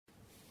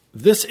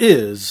This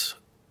is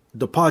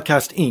the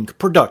Podcast Inc.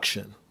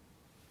 production.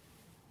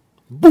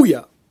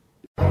 Booyah!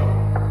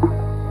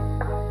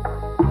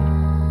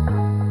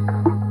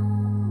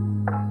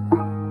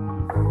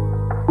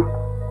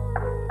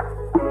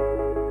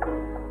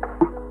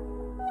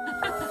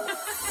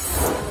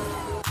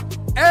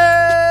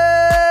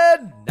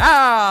 And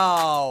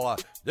now,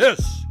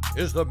 this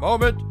is the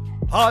moment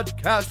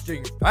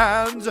podcasting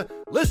fans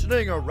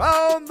listening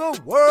around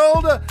the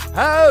world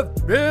have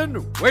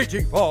been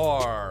waiting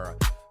for.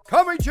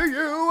 Coming to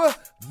you,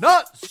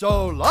 not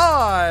so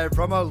live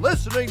from a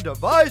listening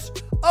device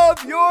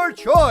of your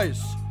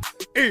choice.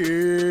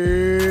 It's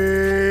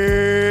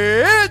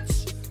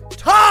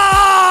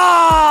time!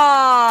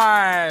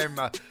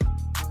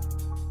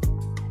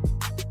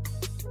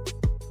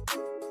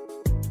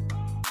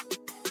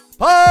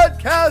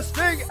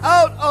 Podcasting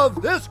out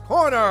of this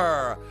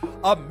corner,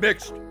 a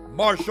mixed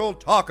martial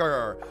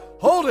talker,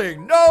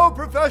 holding no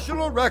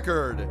professional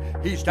record.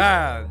 He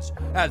stands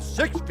at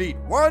 6 feet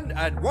 1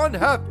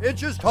 1/2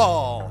 inches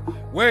tall,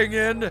 weighing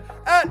in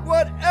at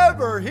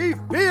whatever he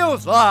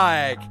feels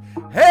like.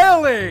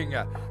 Hailing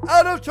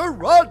out of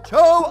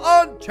Toronto,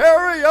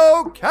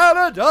 Ontario,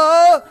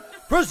 Canada,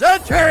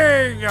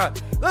 presenting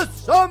the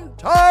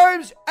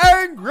sometimes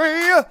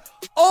angry,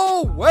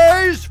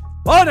 always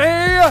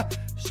funny,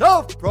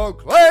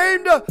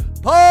 self-proclaimed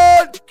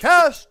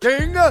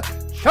podcasting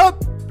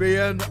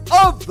champion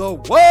of the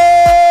world,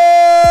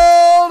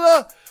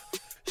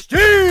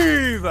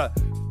 Steve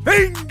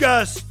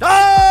Fingerstyles.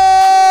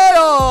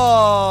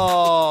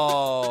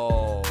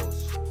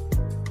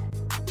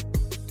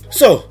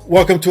 So,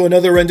 welcome to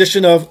another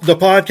rendition of the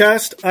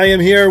podcast. I am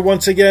here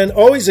once again,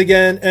 always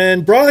again,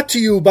 and brought to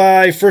you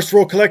by First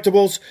Row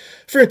Collectibles.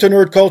 If you're into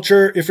nerd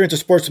culture, if you're into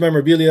sports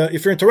memorabilia,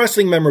 if you're into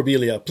wrestling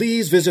memorabilia,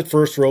 please visit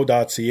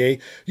firstrow.ca.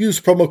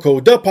 Use promo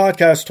code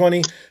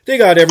THEPODCAST20. They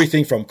got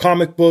everything from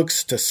comic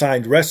books to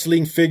signed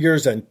wrestling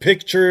figures and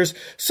pictures,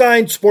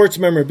 signed sports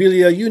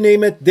memorabilia, you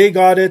name it, they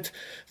got it.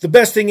 The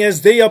best thing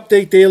is they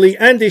update daily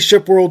and they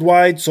ship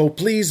worldwide, so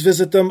please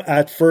visit them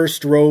at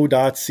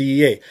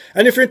firstrow.ca.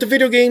 And if you're into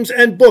video games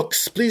and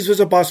books, please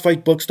visit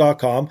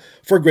bossfightbooks.com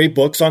for great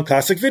books on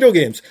classic video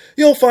games.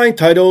 You'll find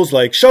titles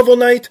like Shovel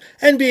Knight,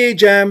 NBA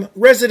Jam,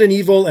 Resident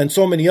Evil, and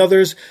so many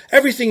others.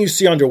 Everything you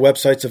see on their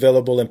website's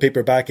available in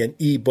paperback and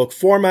ebook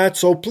format,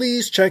 so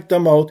please check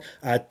them out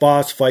at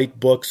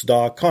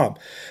bossfightbooks.com.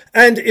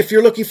 And if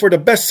you're looking for the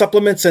best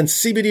supplements and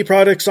CBD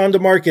products on the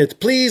market,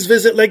 please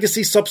visit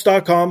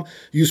legacysubs.com.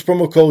 Use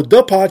promo code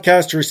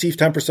THEPODCAST to receive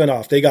 10%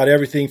 off. They got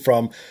everything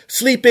from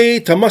sleep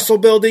aid to muscle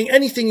building,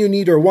 anything you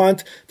need or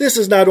want. This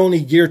is not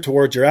only geared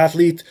towards your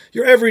athlete,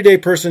 your everyday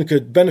person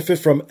could benefit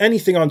from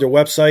anything on their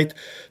website.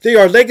 They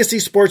are Legacy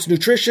Sports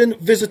Nutrition.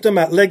 Visit them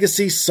at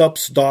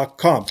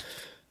legacysubs.com.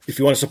 If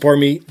you want to support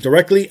me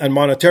directly and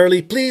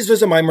monetarily, please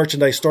visit my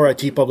merchandise store at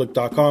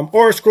tpublic.com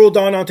or scroll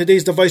down on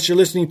today's device you're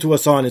listening to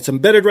us on. It's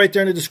embedded right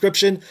there in the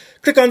description.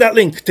 Click on that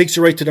link. It takes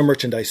you right to the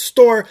merchandise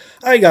store.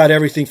 I got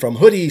everything from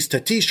hoodies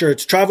to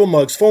t-shirts, travel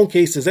mugs, phone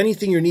cases,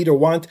 anything you need or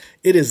want.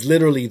 It is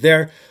literally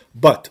there.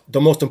 But the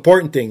most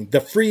important thing,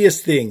 the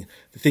freest thing,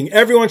 the thing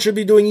everyone should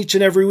be doing each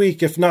and every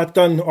week, if not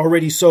done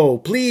already so,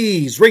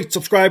 please rate,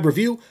 subscribe,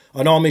 review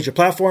on all major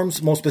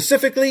platforms, most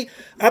specifically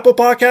Apple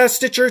Podcasts,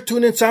 Stitcher,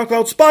 TuneIn,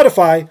 SoundCloud,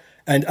 Spotify,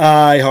 and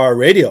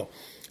iHeartRadio.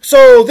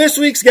 So this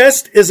week's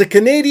guest is a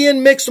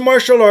Canadian mixed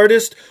martial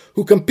artist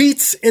who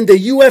competes in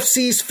the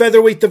UFC's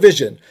featherweight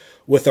division.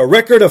 With a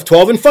record of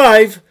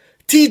 12-5,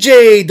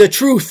 TJ The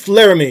Truth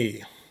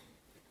Laramie.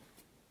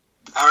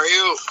 How are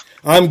you?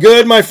 I'm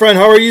good, my friend.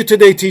 How are you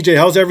today, TJ?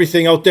 How's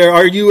everything out there?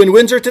 Are you in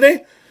Windsor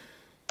today?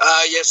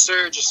 Yes,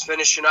 sir. Just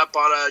finishing up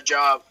on a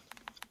job.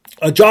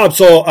 A job,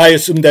 so I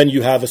assume then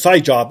you have a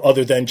side job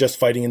other than just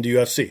fighting in the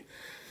UFC.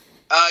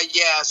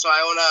 Yeah, so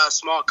I own a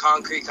small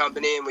concrete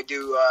company, and we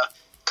do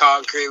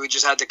concrete. We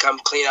just had to come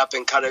clean up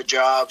and cut a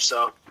job,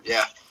 so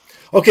yeah.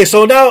 Okay,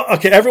 so now,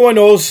 everyone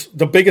knows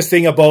the biggest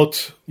thing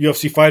about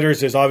UFC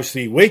fighters is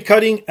obviously weight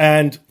cutting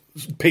and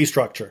pay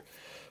structure.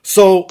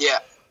 So, yeah.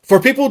 For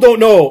people who don't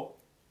know,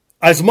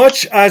 as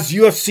much as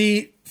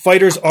UFC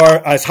fighters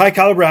are as high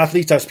caliber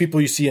athletes as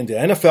people you see in the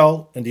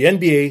NFL and the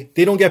NBA,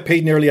 they don't get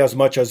paid nearly as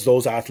much as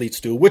those athletes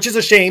do, which is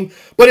a shame,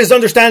 but it's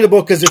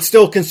understandable because it's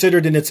still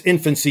considered in its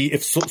infancy,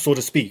 if so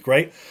to speak,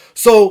 right?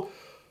 So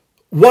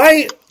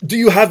why do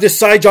you have this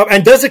side job,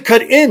 and does it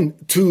cut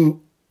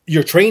into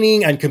your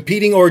training and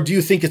competing, or do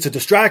you think it's a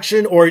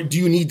distraction, or do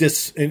you need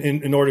this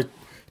in order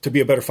to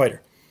be a better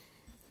fighter?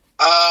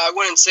 I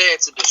wouldn't say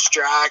it's a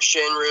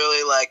distraction,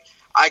 really. Like,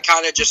 I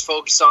kind of just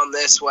focus on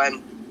this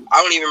when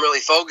I don't even really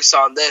focus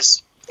on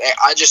this.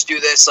 I just do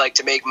this like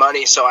to make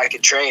money so I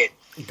could train.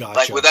 Gotcha.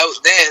 Like, without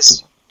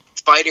this,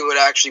 fighting would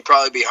actually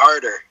probably be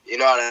harder. You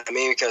know what I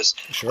mean? Because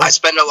sure. I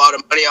spend a lot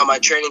of money on my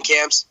training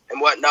camps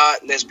and whatnot,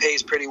 and this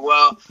pays pretty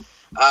well.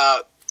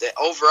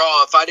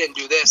 Overall, if I didn't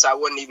do this, I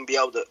wouldn't even be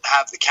able to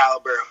have the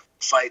caliber of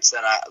fights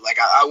that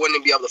I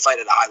wouldn't be able to fight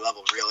at a high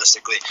level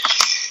realistically,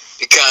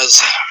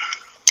 because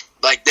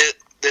like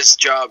this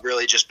job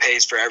really just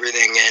pays for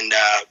everything, and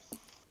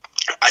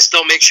I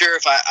still make sure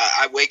if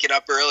I wake it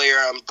up earlier,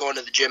 I'm going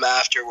to the gym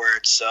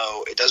afterwards,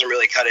 so it doesn't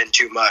really cut in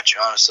too much,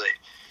 honestly.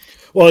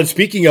 Well, and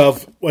speaking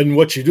of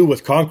what you do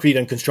with concrete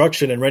and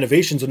construction and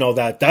renovations and all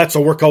that, that's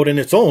a workout in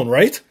its own,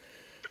 right?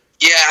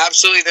 Yeah,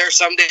 absolutely. There are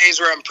some days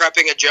where I'm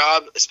prepping a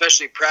job,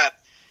 especially prep,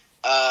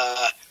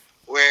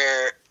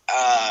 where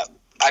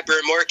I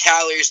burn more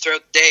calories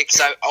throughout the day because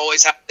I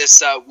always have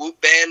this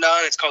Whoop band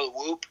on. It's called a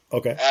Whoop.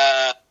 Okay.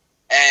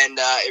 And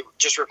it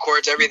just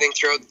records everything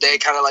throughout the day,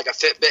 kind of like a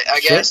Fitbit, I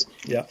guess.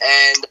 Yeah.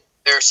 And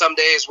there are some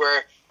days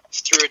where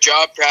through a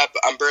job prep,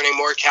 I'm burning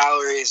more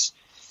calories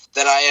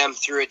than I am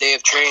through a day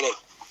of training,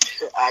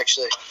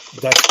 actually.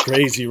 That's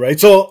crazy, right?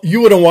 So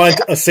you wouldn't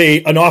want,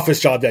 say, an office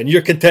job then.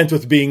 You're content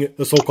with being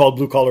the so-called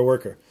blue-collar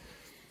worker.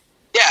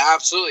 Yeah,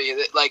 absolutely.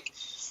 Like,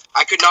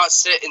 I could not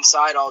sit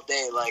inside all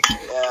day. Like,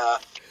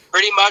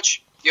 pretty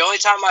much the only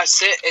time I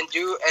sit and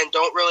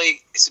don't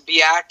really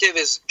be active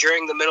is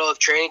during the middle of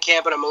training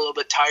camp and I'm a little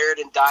bit tired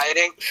and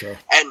dieting. Sure.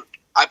 And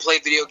I play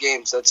video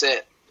games. That's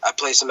it. I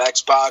play some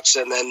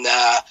Xbox, and then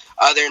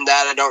other than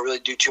that, I don't really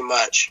do too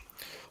much.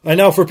 And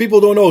now for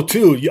people who don't know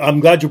too, I'm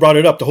glad you brought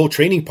it up, the whole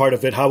training part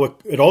of it, how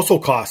it also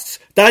costs.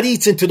 That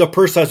eats into the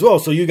purse as well.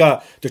 So you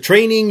got the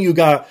training, you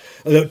got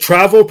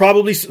travel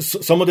probably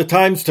some of the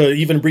times to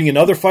even bring in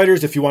other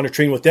fighters if you want to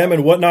train with them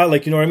and whatnot.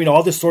 Like, you know what I mean?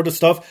 All this sort of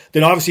stuff.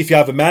 Then obviously if you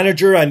have a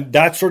manager and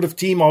that sort of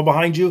team all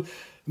behind you,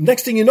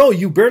 next thing you know,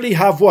 you barely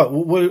have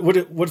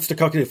what's the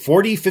calculate?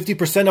 40,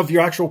 50% of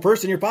your actual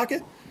purse in your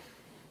pocket?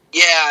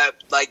 Yeah,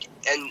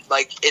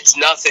 it's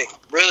nothing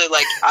really.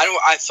 Like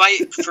I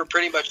fight for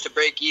pretty much to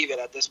break even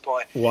at this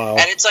point. Wow.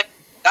 And it's like,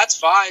 that's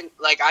fine.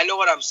 Like, I know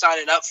what I'm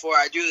signing up for.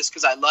 I do this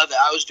because I love it.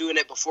 I was doing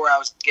it before I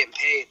was getting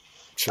paid.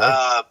 Sure.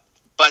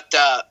 But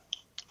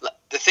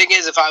the thing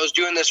is, if I was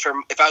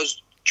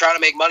trying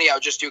to make money, I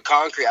would just do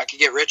concrete. I could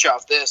get rich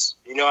off this.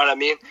 You know what I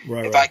mean?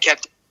 Right, if I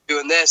kept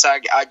doing this,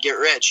 I'd get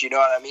rich. You know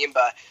what I mean?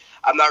 But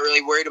I'm not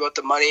really worried about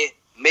the money.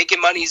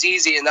 Making money's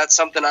easy, and that's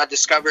something I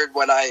discovered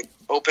when I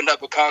opened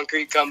up a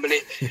concrete company.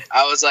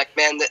 I was like,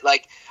 man,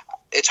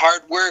 it's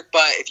hard work,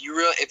 but if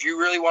you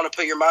really want to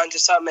put your mind to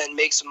something and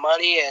make some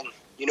money, and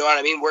you know what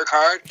I mean, work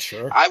hard.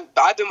 Sure.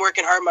 I've been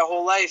working hard my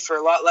whole life for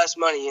a lot less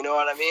money, you know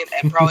what I mean,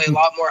 and probably a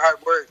lot more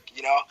hard work.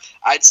 You know,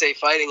 I'd say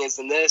fighting is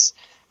than this,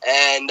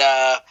 and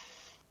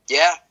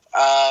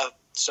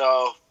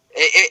so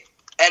it.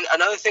 And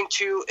another thing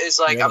too is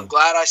like, I'm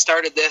glad I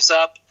started this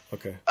up.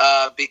 Okay.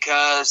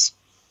 Because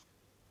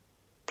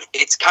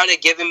it's kind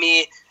of given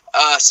me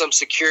some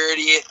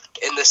security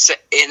in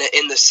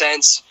the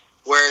sense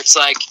where it's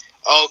like,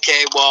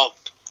 okay, well,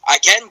 I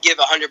can give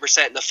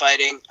 100% in the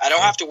fighting. I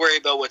don't have to worry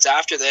about what's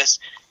after this,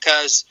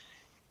 because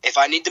if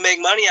I need to make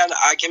money,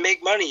 I can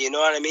make money. You know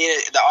what I mean?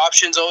 The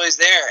option's always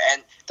there,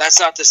 and that's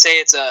not to say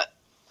it's a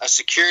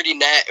security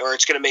net or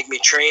it's going to make me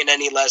train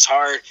any less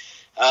hard.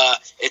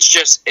 It's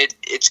just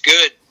it's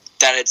good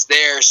that it's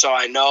there, so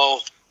I know,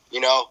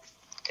 you know,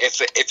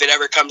 if it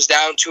ever comes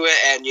down to it,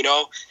 and you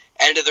know,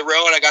 end of the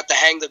road, I got to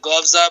hang the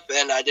gloves up,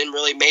 and I didn't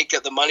really make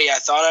the money I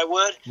thought I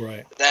would.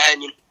 Right.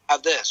 Then you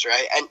have this,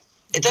 right? And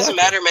it doesn't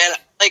matter, man.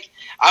 Like,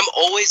 I'm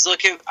always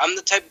looking. I'm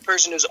the type of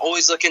person who's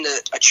always looking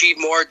to achieve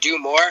more, do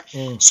more.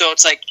 So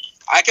it's like,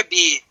 I could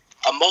be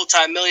a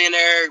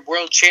multi-millionaire,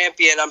 world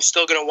champion. I'm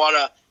still gonna want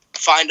to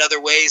find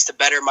other ways to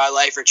better my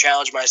life or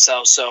challenge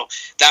myself. So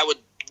that would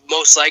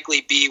most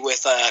likely be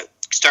with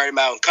starting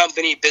my own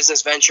company,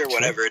 business venture,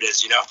 whatever it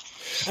is, you know.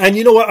 And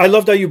you know what? I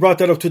love that you brought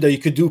that up too, that you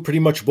could do pretty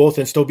much both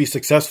and still be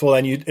successful.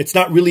 And it's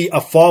not really a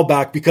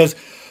fallback, because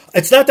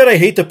it's not that I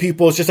hate the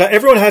people. It's just that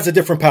everyone has a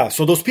different path.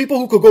 So those people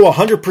who could go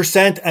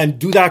 100% and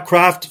do that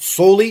craft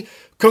solely,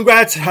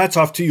 congrats, hats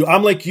off to you.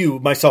 I'm like you,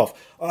 myself.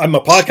 I'm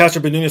a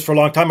podcaster, been doing this for a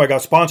long time. I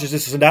got sponsors,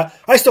 this and that.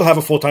 I still have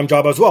a full-time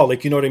job as well.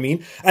 Like, you know what I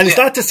mean? And it's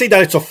not to say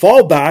that it's a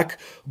fallback,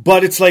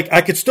 but it's like,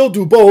 I could still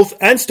do both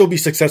and still be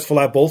successful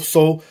at both.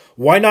 So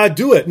why not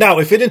do it? Now,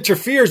 if it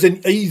interferes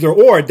in either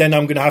or, then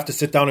I'm going to have to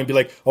sit down and be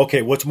like,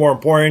 okay, what's more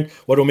important?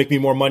 What will make me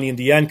more money in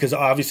the end? Because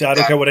obviously I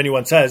don't care what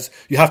anyone says.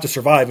 You have to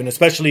survive. And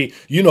especially,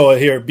 you know,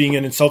 here being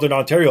in Southern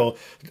Ontario,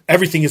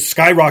 everything is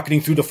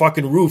skyrocketing through the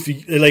fucking roof.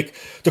 Like,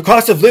 the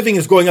cost of living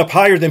is going up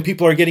higher than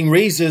people are getting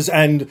raises,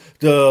 and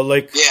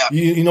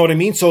you know what I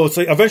mean? So it's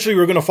like, eventually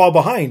we're going to fall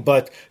behind,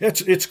 but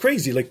it's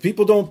crazy. Like,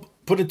 people don't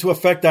put into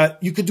effect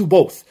that you could do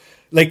both.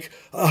 Like,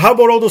 how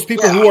about all those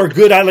people who are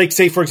good at, like,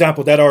 say, for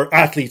example, that are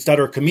athletes, that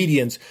are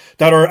comedians,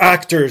 that are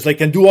actors, like,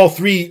 can do all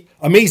three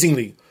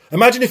amazingly.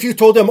 Imagine if you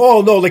told them,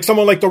 oh, no, like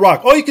someone like The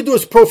Rock, all you can do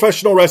is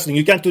professional wrestling.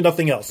 You can't do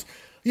nothing else.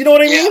 You know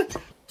what I mean?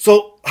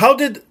 So how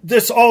did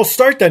this all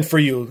start then for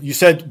you? You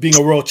said being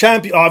a world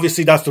champion.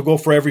 Obviously, that's the goal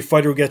for every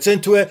fighter who gets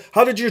into it.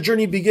 How did your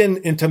journey begin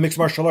into mixed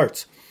martial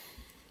arts?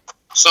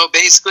 So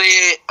basically,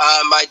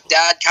 my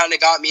dad kind of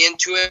got me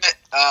into it.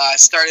 I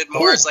started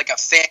more as like a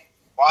fan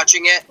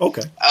watching it.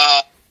 Okay.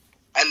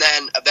 And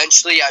then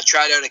eventually I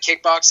tried out a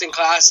kickboxing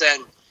class,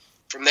 and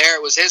from there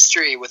it was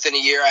history. Within a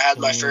year I had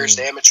my first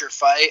amateur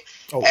fight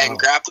and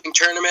grappling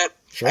tournament.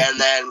 Sure. And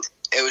then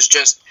it was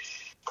just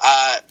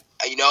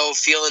you know,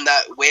 feeling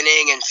that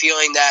winning and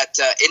feeling that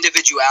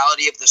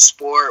individuality of the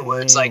sport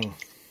where it's like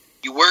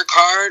you work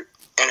hard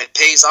and it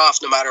pays off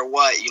no matter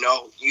what, you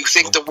know. You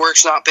think the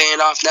work's not paying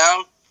off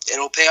now,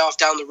 it'll pay off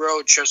down the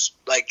road,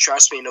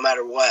 trust me, no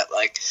matter what.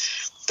 Like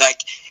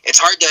it's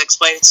hard to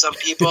explain to some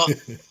people,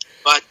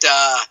 but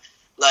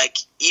like,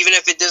 even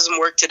if it doesn't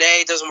work today,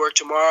 it doesn't work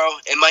tomorrow,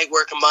 it might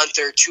work a month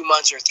or 2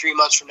 months or 3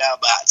 months from now,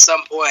 but at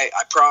some point,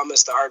 I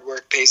promise the hard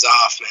work pays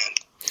off, man.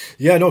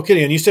 Yeah, no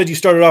kidding. And you said you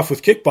started off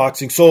with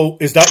kickboxing. So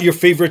is that your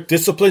favorite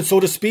discipline, so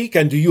to speak?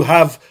 And do you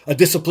have a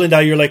discipline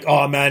that you're like,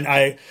 oh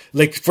man,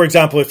 like, for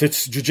example, if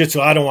it's jiu-jitsu,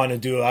 I don't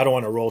want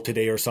to roll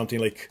today or something.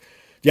 Like,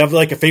 do you have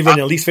like a favorite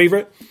and a least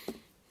favorite?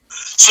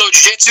 So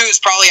jiu-jitsu is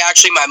probably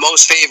actually my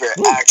most favorite,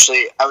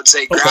 actually. I would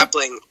say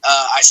grappling.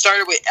 I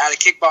started at a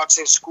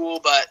kickboxing school,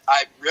 but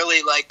I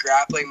really like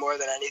grappling more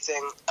than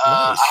anything.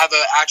 Nice. I have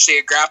actually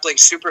a grappling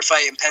super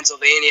fight in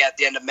Pennsylvania at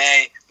the end of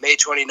May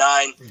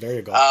 29. There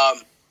you go.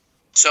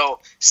 So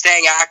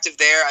staying active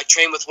there, I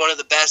train with one of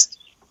the best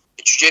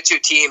jiu-jitsu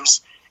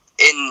teams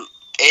in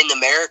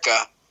America,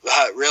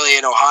 really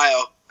in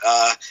Ohio.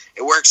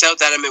 It works out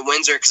that I'm in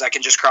Windsor because I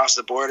can just cross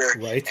the border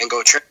and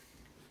go train.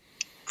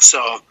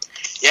 So,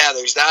 yeah,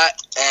 there's that.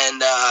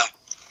 And,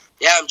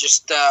 I'm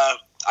just,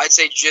 I'd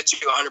say jiu-jitsu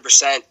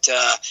 100%.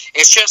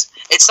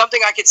 It's something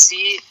I could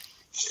see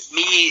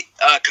me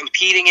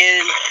competing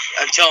in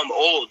until I'm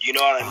old, you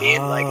know what I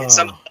mean? Like, it's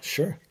something.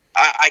 Sure.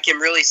 I can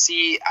really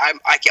see. I'm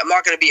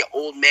not going to be an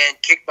old man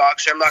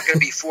kickboxer. I'm not going to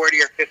be 40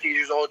 or 50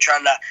 years old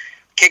trying to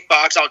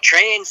kickbox. I'll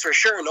train for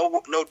sure,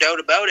 no doubt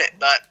about it.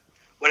 But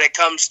when it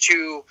comes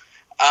to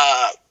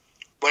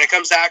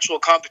actual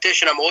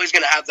competition, I'm always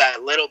going to have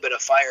that little bit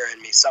of fire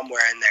in me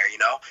somewhere in there, you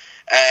know.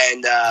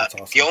 And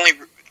awesome.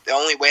 the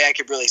only way I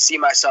could really see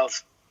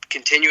myself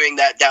continuing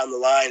that down the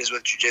line is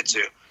with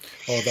jiu-jitsu.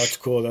 Oh, that's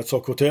cool. That's so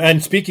cool too.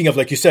 And speaking of,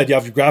 like you said, you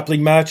have your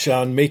grappling match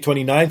on May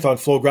 29th on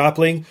Flow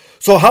Grappling.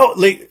 So how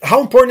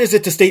important is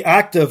it to stay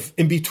active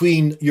in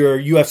between your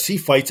UFC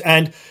fights?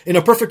 And in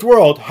a perfect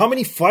world, how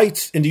many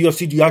fights in the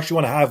UFC do you actually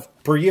want to have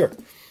per year?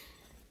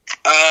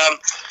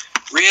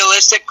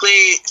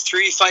 Realistically,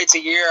 3 fights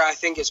a year I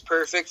think is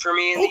perfect for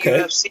me in the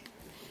UFC.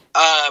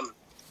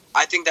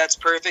 I think that's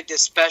perfect,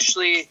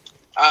 especially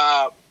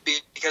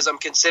because I'm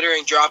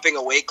considering dropping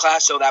a weight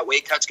class, so that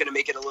weight cut's going to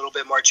make it a little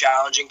bit more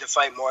challenging to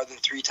fight more than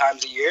 3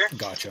 times a year.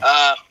 Gotcha.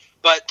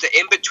 But the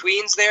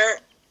in-betweens there,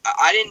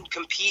 I didn't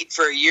compete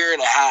for a year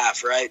and a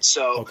half, right?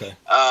 So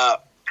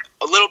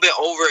a little bit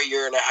over a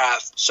year and a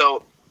half.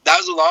 So that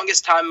was the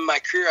longest time in my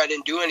career I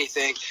didn't do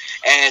anything.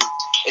 And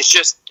it's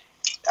just,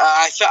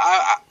 I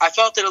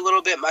felt it a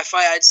little bit. My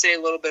fight, I'd say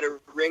a little bit of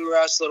ring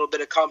rust, a little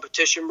bit of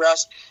competition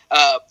rust.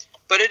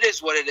 But it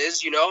is what it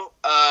is, you know.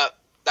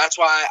 That's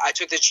why I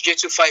took the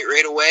jiu-jitsu fight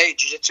right away,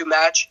 jiu-jitsu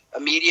match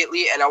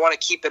immediately, and I want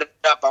to keep it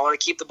up. I want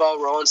to keep the ball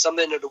rolling,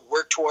 something to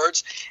work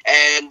towards.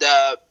 And,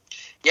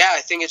 I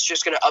think it's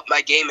just going to up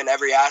my game in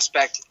every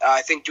aspect.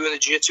 I think doing the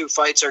jiu-jitsu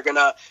fights are going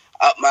to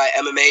up my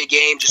MMA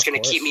game, just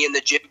going to keep me in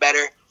the gym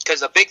better.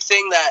 Because a big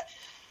thing that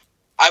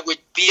I would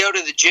be out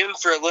of the gym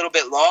for a little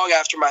bit long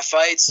after my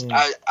fights.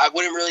 I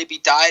wouldn't really be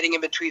dieting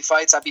in between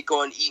fights. I'd be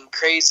eating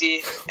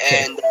crazy.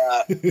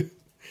 And,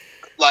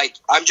 like,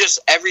 I'm just,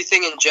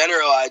 everything in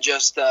general,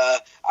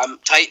 I'm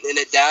tightening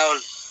it down.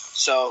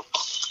 So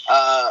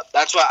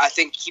that's why I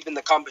think keeping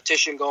the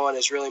competition going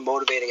is really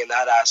motivating in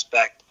that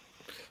aspect.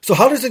 So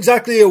how does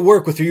exactly it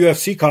work with your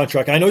UFC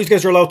contract? I know you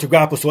guys are allowed to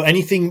grapple, so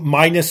anything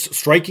minus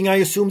striking, I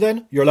assume,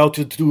 then? You're allowed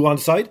to do on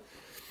the side?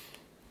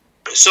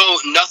 So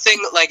nothing,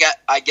 like,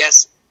 I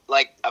guess,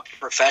 like a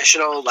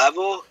professional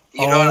level.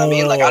 You know what I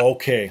mean? Like,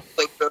 okay.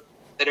 Like,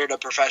 considered a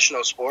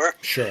professional sport.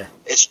 Sure.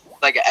 It's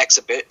like an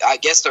exhibit. I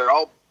guess they're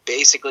all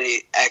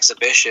basically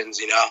exhibitions,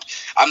 you know.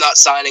 I'm not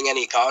signing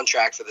any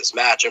contract for this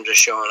match. I'm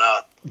just showing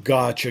up.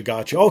 Gotcha.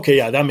 Okay,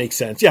 yeah, that makes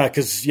sense. Yeah,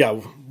 because,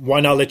 why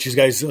not let you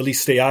guys at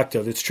least stay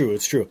active? It's true.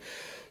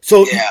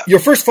 So your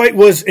first fight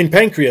was in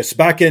Pancrase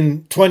back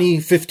in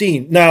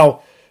 2015.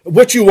 Now,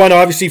 what you won,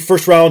 obviously,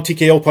 first round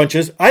TKO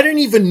punches. I didn't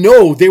even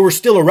know they were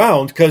still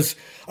around because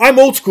I'm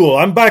old school.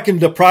 I'm back in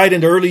the Pride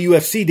and the early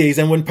UFC days.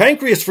 And when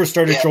Pancrase first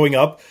started showing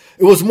up,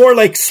 it was more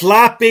like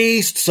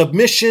slap-based,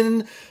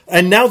 submission.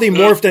 And now they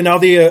morphed and now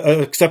they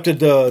accepted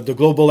the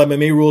global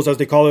MMA rules, as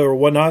they call it, or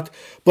whatnot.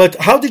 But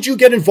how did you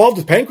get involved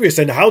with Pancrase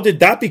and how did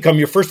that become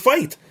your first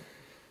fight?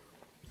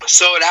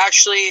 So it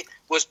actually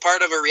was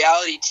part of a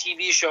reality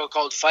TV show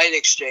called Fight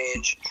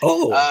Exchange.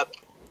 Oh.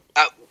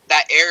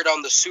 That aired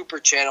on the Super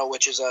Channel,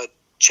 which is a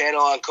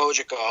channel on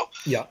Kojiko.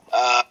 Yeah.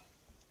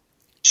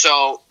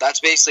 So that's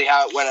basically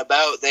how it went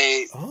about.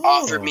 They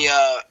offered me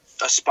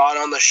a spot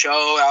on the show.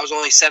 I was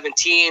only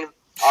 17.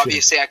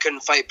 Obviously, I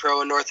couldn't fight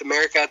pro in North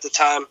America at the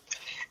time,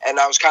 and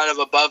I was kind of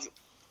above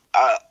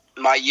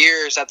my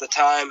years at the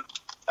time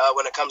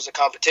when it comes to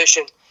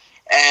competition.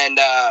 And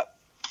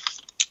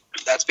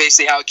that's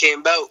basically how it came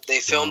about. They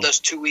filmed us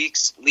 2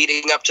 weeks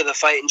leading up to the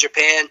fight in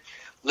Japan,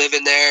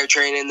 living there,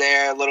 training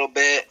there a little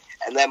bit,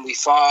 and then we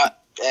fought.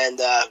 And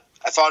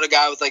I fought a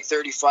guy with like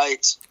 30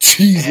 fights.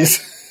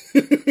 Jesus.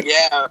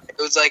 Yeah, it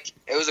was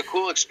a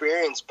cool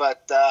experience,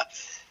 but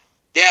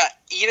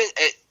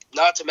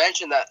not to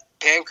mention that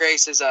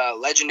Pancrase is a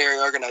legendary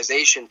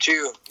organization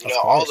too. A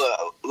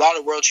lot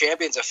of world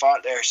champions have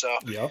fought there, so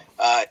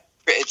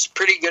it's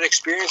pretty good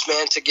experience,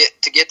 man, to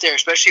get there,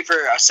 especially for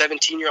a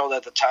 17-year-old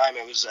at the time.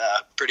 It was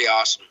pretty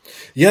awesome.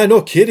 Yeah,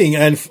 no kidding.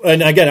 And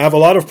again, I have a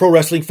lot of pro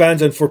wrestling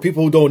fans, and for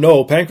people who don't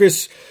know,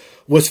 Pancrase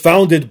was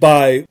founded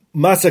by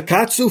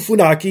Masakatsu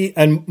Funaki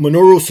and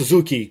Minoru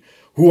Suzuki,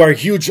 who are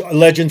huge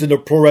legends in the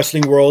pro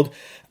wrestling world.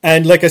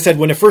 And like I said,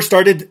 when it first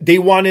started, they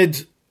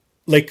wanted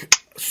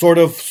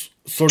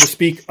so to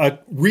speak, a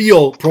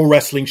real pro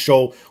wrestling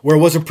show where it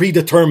wasn't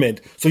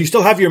predetermined. So you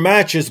still have your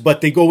matches,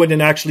 but they go in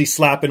and actually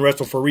slap and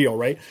wrestle for real,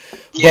 right?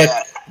 Yeah.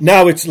 But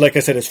now it's, like I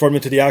said, it's formed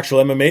into the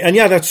actual MMA. And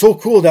yeah, that's so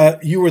cool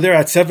that you were there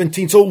at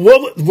 17. So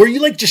what, were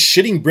you like just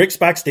shitting bricks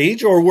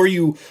backstage, or were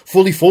you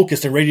fully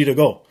focused and ready to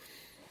go?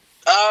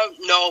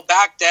 No,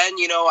 back then,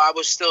 I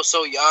was still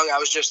so young. I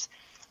was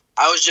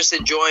just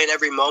enjoying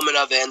every moment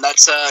of it. And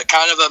that's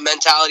kind of a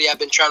mentality I've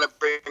been trying to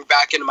bring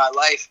back into my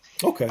life.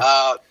 Okay.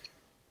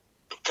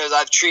 Because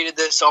I've treated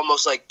this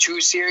almost like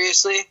too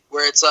seriously,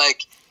 where it's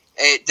like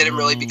it didn't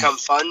really become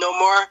fun no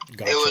more.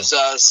 Gotcha.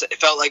 It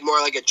felt like more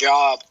like a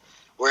job,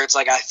 where it's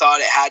like I thought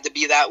it had to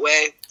be that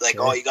way. Like,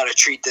 sure. You got to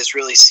treat this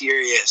really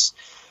serious.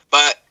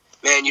 But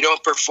man, you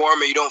don't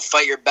perform or you don't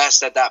fight your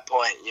best at that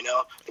point, and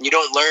you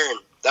don't learn.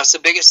 That's the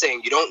biggest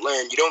thing. You don't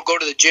learn. You don't go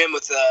to the gym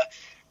with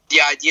the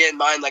idea in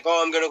mind, like,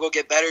 I'm going to go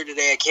get better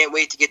today. I can't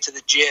wait to get to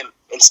the gym.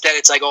 Instead,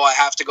 it's like, I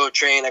have to go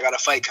train. I got a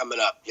fight coming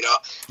up,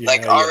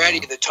 already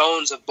the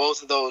tones of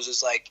both of those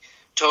is like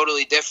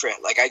totally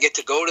different. Like, I get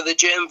to go to the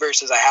gym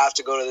versus I have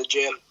to go to the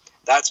gym.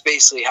 That's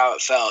basically how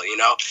it felt,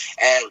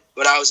 And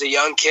when I was a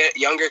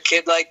younger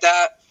kid like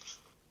that,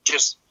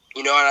 just,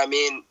 you know what I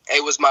mean?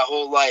 It was my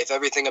whole life.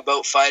 Everything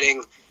about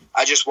fighting,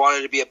 I just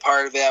wanted to be a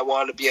part of it. I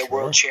wanted to be a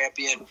world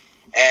champion.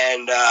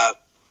 And,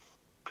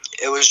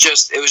 it was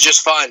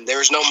just fun. There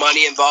was no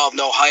money involved,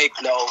 no hype,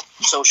 no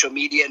social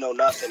media, no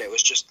nothing.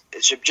 It's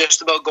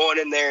just about going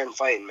in there and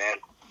fighting, man.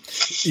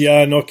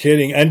 Yeah, no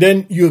kidding. And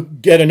then you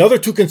get another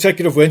 2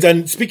 consecutive wins.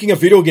 And speaking of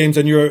video games,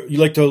 and you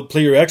like to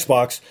play your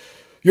Xbox,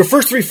 your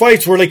first 3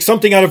 fights were like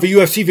something out of a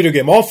UFC video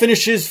game. All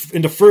finishes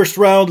in the first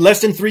round,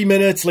 less than 3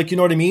 minutes, like, you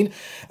know what I mean?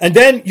 And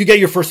then you get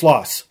your first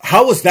loss.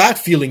 How was that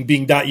feeling,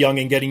 being that young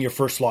and getting your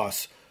first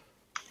loss?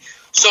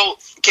 So,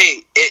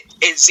 okay,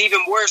 it's even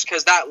worse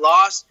because that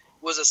loss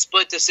was a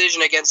split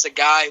decision against a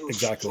guy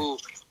who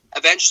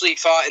eventually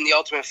fought in the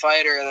Ultimate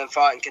Fighter and then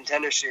fought in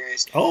Contender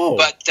Series. Oh.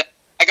 But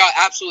I got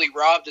absolutely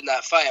robbed in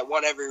that fight. I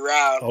won every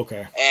round.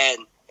 Okay. And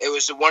it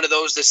was one of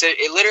those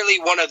literally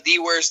one of the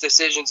worst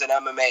decisions in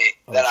MMA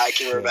that I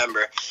can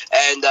remember.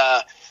 And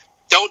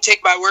don't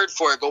take my word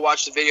for it. Go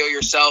watch the video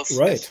yourself.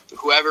 Right.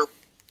 Whoever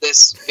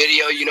this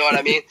video, you know what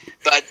I mean?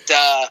 But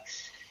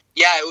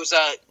yeah, it was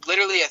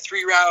literally a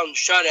 3-round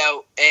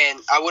shutout,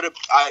 and I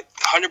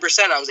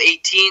 100%. I was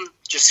 18,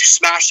 just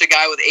smashed a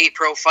guy with 8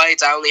 pro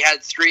fights. I only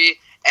had 3,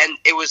 and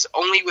it was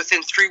only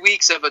within 3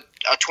 weeks of a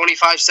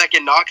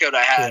 25-second knockout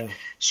I had. Yeah.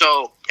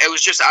 So it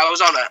was just I was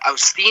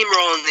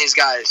steamrolling these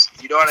guys.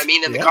 You know what I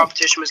mean? And the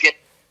competition was getting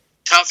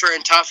tougher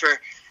and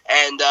tougher,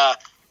 and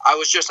I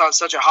was just on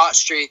such a hot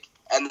streak.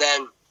 And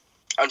then,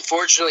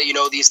 unfortunately,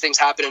 these things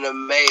happen in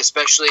MMA,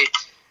 especially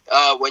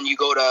when you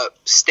go to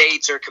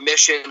states or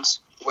commissions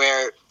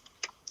where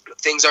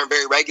things aren't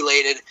very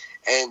regulated,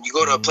 and you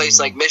go to a place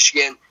like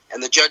Michigan,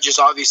 and the judges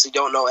obviously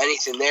don't know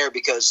anything there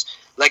because,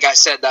 like I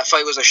said, that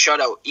fight was a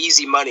shutout,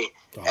 easy money,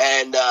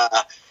 and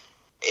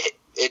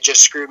it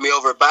just screwed me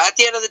over. But at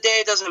the end of the day,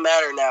 it doesn't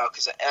matter now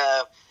because,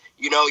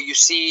 you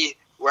see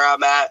where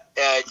I'm at.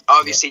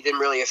 Obviously, didn't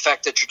really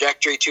affect the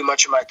trajectory too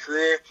much of my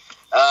career,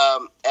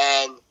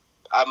 and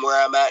I'm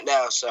where I'm at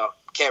now, so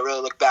can't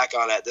really look back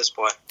on it at this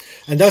point.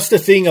 And that's the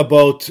thing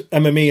about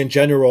MMA in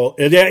general.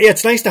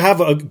 It's nice to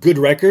have a good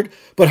record,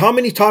 but how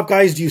many top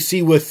guys do you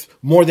see with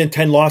more than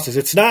 10 losses?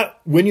 It's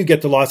not when you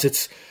get the loss,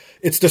 it's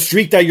the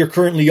streak that you're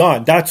currently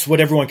on. That's what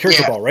everyone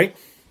cares about, right?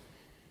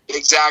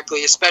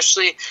 Exactly,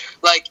 especially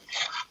like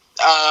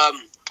at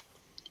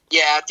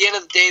the end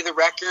of the day, the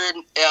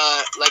record,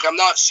 I'm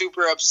not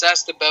super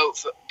obsessed about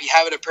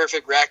having a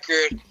perfect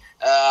record.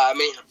 I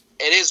mean,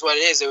 it is what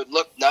it is. It would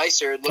look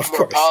nicer, it would look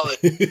more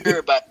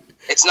polished, but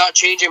it's not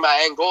changing my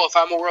end goal. If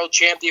I'm a world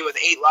champion with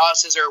 8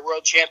 losses or a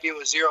world champion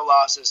with 0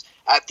 losses,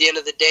 at the end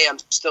of the day, I'm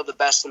still the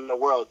best in the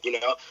world.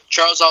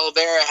 Charles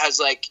Oliveira has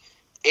like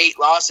 8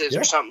 losses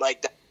or something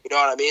like that. You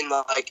know what I mean?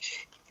 Like,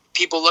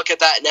 people look at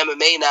that in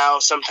MMA now.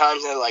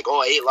 Sometimes they're like,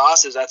 8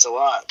 losses, that's a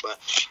lot. But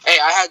hey,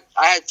 I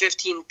had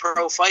 15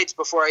 pro fights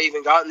before I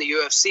even got in the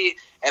UFC,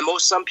 and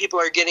some people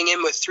are getting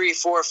in with 3,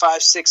 4,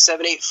 5, 6,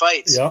 7, 8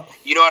 fights. Yeah.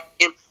 You know what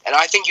I mean? And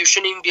I think you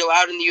shouldn't even be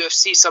allowed in the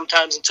UFC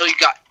sometimes until you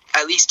got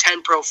at least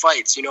 10 pro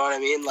fights. You know what I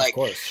mean? Like,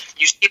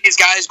 you see these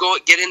guys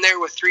get in there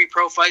with 3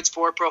 pro fights,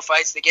 4 pro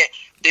fights.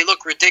 They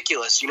look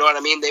ridiculous. You know what I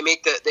mean? They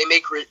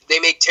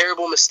make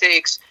terrible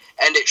mistakes,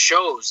 and it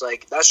shows.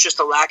 Like, that's just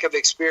a lack of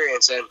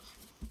experience. And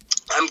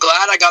I'm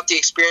glad I got the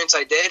experience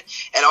I did.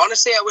 And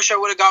honestly, I wish I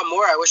would have got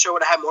more. I wish I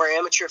would have had more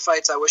amateur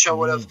fights. I wish I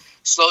would have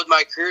slowed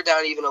my career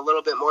down even a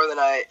little bit more than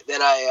I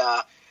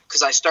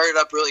because I started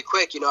up really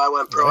quick. I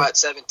went pro at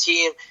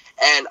 17,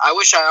 and I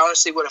wish I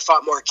honestly would have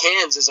fought more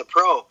cans as a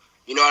pro.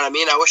 You know what I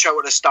mean? I wish I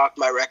would have stocked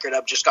my record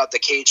up, just got the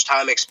cage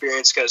time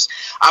experience, because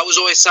I was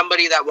always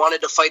somebody that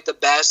wanted to fight the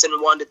best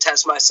and wanted to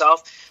test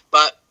myself.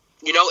 But,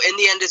 in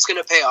the end, it's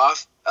going to pay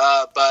off.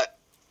 But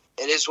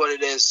it is what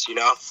it is,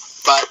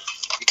 But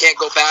you can't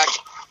go back.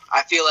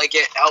 I feel like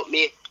it helped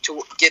me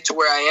to get to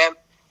where I am.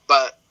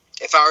 But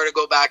if I were to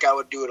go back, I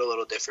would do it a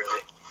little differently.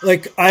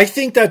 Like, I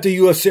think that the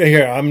UFC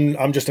here,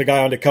 I'm just a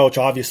guy on the couch,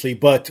 obviously,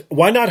 but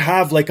why not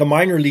have like a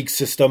minor league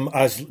system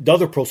as the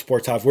other pro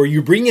sports have, where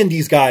you bring in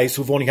these guys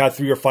who've only had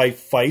 3 or 5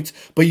 fights,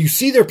 but you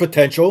see their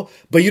potential,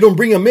 but you don't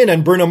bring them in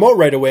and burn them out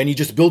right away, and you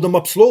just build them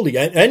up slowly,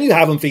 and you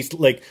have them face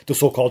like the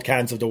so-called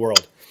cans of the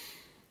world.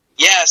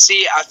 Yeah,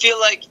 see, I feel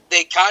like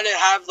they kind of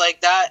have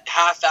like that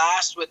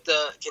half-assed with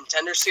the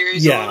Contender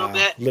Series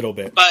a little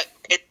bit. But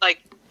it's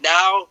like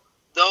now,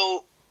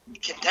 though,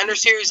 Contender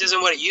Series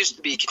isn't what it used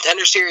to be.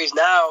 Contender Series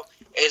now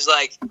is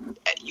like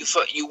you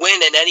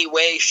win in any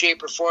way,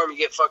 shape, or form, you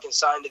get fucking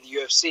signed to the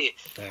UFC.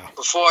 Yeah.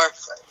 Before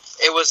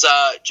it was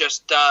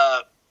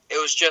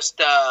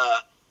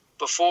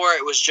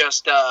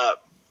just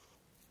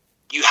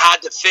you had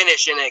to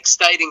finish in an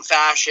exciting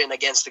fashion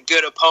against a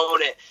good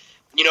opponent.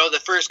 The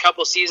first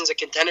couple seasons of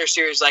Contender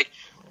Series, like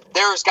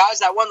there was guys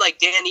that won, like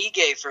Dan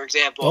Ige, for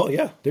example. Oh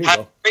yeah, there you had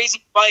go. A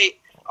crazy fight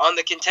on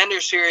the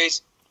Contender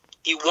Series.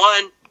 He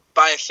won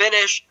by a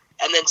finish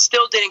and then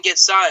still didn't get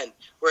signed,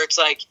 where it's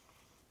like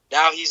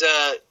now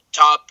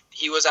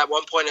he was at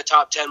one point a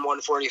top 10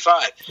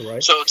 145.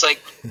 Right. So it's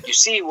like you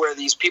see where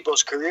these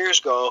people's careers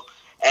go,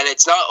 and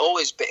it's not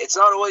always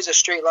a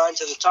straight line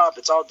to the top.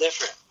 It's all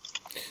different.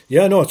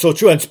 Yeah, no, it's so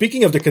true. And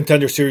speaking of the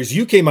Contender Series,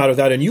 you came out of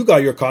that and you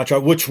got your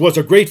contract, which was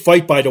a great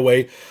fight, by the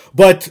way.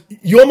 But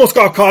you almost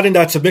got caught in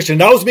that submission.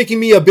 That was making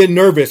me a bit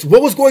nervous.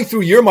 What was going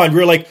through your mind? We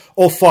were like,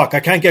 oh, fuck, I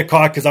can't get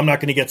caught because I'm not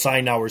going to get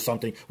signed now or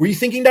something. Were you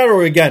thinking that,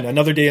 or again,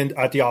 another day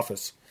at the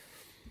office?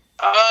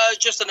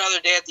 Just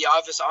another day at the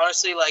office.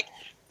 Honestly, like,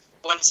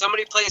 when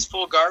somebody plays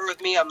full guard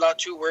with me, I'm not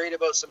too worried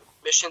about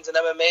submissions in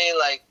MMA.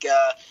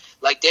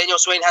 Like Daniel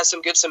Swain has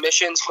some good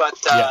submissions, but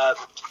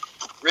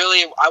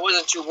really, I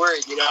wasn't too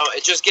worried.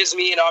 It just gives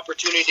me an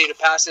opportunity to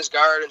pass his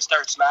guard and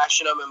start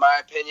smashing him. In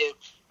my opinion,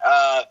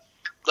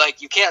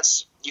 like you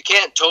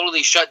can't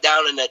totally shut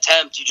down an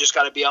attempt. You just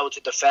got to be able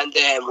to defend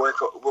it and work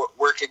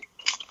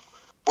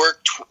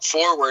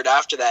forward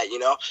after that.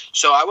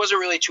 So I wasn't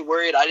really too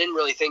worried. I didn't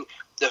really think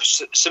the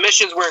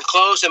submissions weren't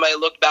close. It might have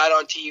looked bad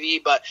on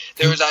TV, but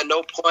there was at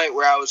no point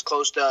where I was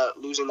close to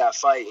losing that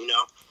fight.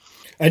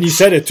 And you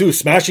said it too,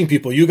 smashing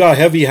people. You got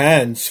heavy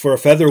hands for a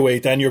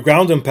featherweight, and your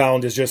ground and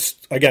pound is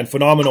just, again,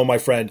 phenomenal, my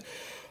friend.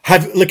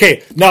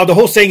 Now the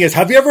whole saying is,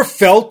 have you ever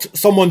felt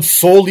someone's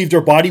soul leave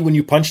their body when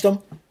you punch them?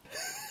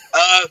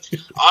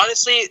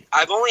 Honestly,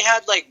 I've only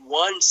had like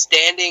one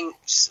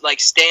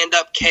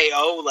stand-up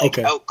KO,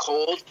 out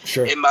cold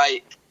in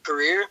my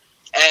career,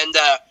 and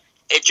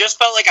it just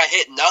felt like I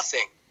hit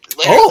nothing.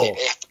 Literally,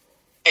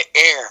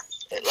 air.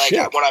 Like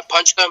when I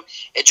punched him,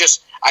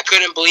 I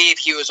couldn't believe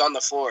he was on the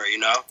floor,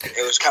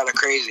 It was kind of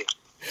crazy.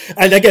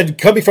 And again,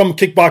 coming from a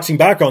kickboxing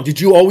background,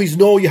 did you always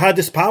know you had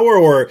this power,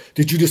 or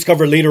did you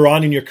discover later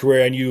on in your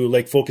career and you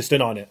focused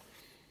in on it?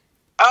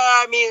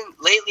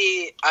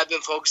 Lately I've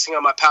been focusing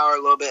on my power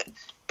a little bit,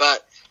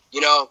 but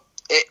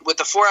with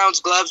the 4-ounce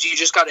gloves, you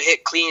just got to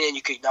hit clean and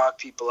you can knock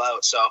people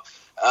out. So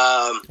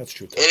that's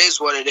true. It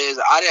is what it is.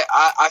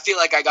 I feel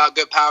like I got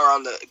good power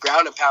on the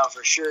ground and pound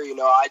for sure.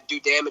 I do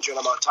damage when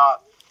I'm on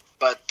top.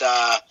 But,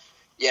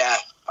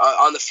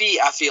 on the feet,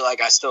 I feel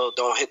like I still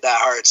don't hit that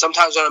hard.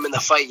 Sometimes when I'm in the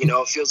fight,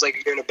 it feels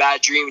like you're in a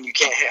bad dream and you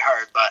can't hit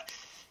hard. But,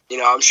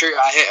 I'm sure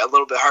I hit a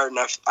little bit hard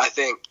enough, I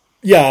think.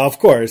 Yeah, of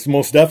course,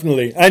 most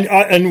definitely.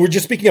 And we're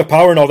just speaking of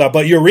power and all that,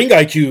 but your ring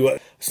IQ,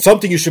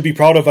 something you should be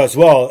proud of as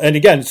well. And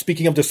again,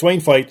 speaking of the Swain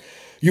fight,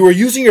 you were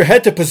using your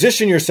head to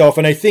position yourself,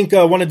 and I think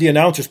one of the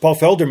announcers, Paul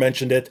Felder,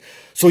 mentioned it,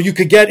 so you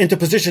could get into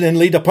position and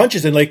lay the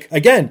punches. And,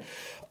 again,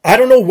 I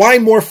don't know why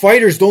more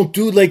fighters don't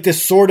do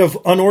this sort of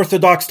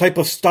unorthodox type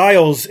of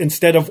styles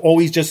instead of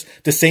always just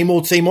the same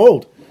old, same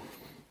old.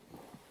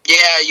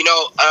 Yeah, you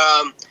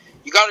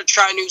got to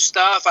try new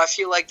stuff. I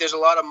feel like there's a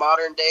lot of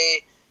modern day,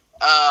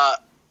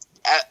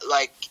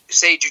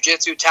 say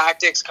jiu-jitsu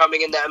tactics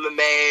coming into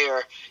MMA,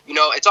 or,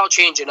 it's all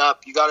changing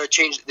up. You got to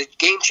change. The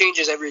game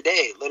changes every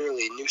day,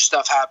 literally. New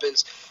stuff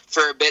happens.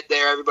 For a bit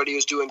there, everybody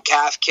was doing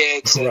calf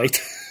kicks. Right.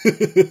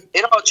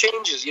 It all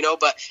changes,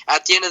 but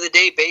at the end of the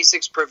day,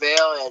 basics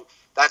prevail, and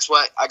that's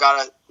what I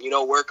got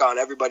to, work on.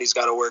 Everybody's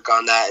got to work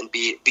on that and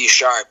be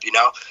sharp,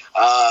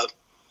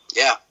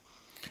 Yeah.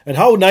 And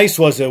how nice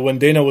was it when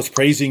Dana was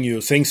praising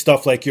you, saying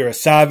stuff like you're a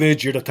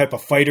savage, you're the type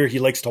of fighter he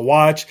likes to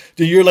watch?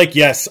 You're like,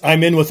 yes,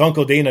 I'm in with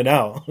Uncle Dana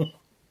now.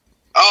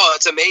 Oh,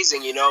 it's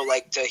amazing,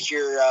 to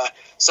hear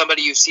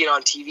somebody you've seen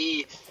on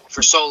TV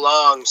for so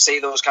long say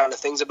those kind of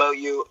things about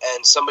you,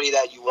 and somebody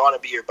that you want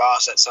to be your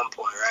boss at some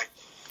point, right?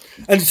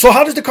 And so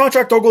how does the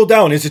contract all go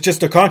down? Is it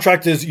just the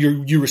contract is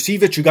you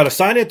receive it, you got to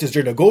sign it? Is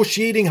there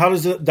negotiating? How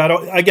does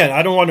that, again,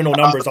 I don't want to know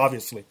numbers,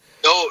 obviously.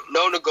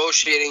 No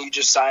negotiating. You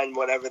just sign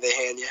whatever they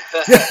hand you.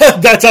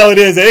 That's how it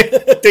is,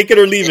 eh? Take it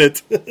or leave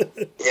it.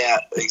 Yeah,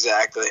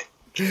 exactly.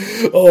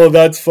 Oh,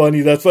 that's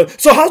funny. That's funny.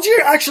 So how's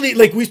your actually,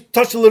 like we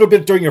touched a little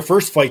bit during your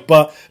first fight,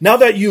 but now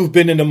that you've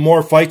been in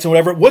more fights and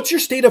whatever, what's your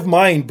state of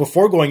mind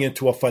before going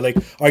into a fight? Like,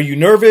 are you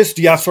nervous?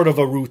 Do you have sort of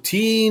a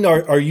routine?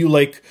 Are you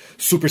like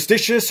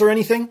superstitious or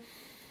anything?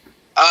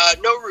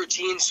 No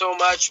routine so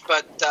much,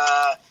 but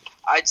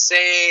I'd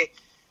say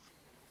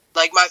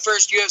like my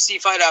first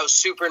UFC fight, I was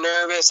super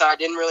nervous. I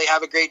didn't really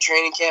have a great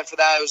training camp for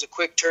that. It was a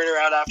quick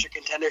turnaround after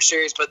Contender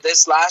Series, but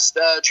this last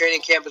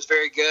training camp was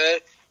very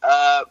good.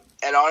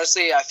 And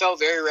honestly, I felt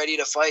very ready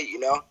to fight, you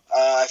know.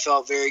 I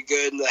felt very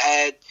good in the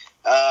head.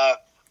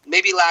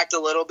 Maybe lacked a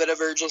little bit of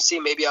urgency.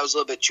 Maybe I was a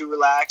little bit too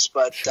relaxed.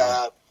 But,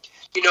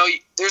 you know,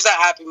 there's that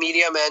happy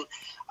medium. And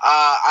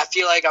I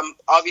feel like I'm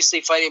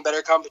obviously fighting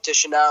better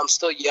competition now. I'm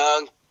still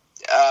young,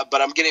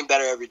 but I'm getting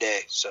better every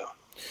day, so.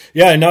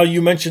 Yeah, and now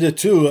you mentioned it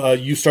too.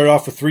 You started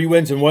off with 3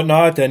 wins and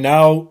whatnot, and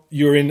now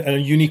you're in a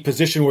unique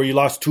position where you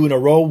lost 2 in a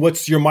row.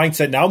 What's your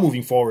mindset now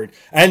moving forward?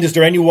 And is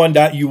there anyone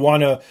that you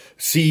want to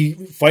see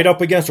fight up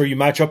against or you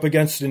match up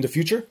against in the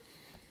future?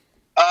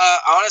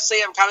 Honestly,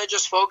 I'm kind of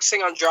just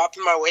focusing on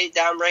dropping my weight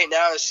down right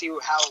now to see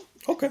where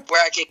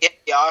I can get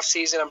the off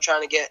season. I'm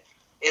trying to get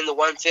in the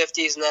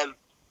 150s and then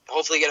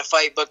hopefully get a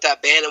fight booked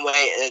at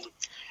bantamweight. And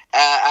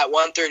at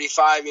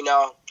 135, you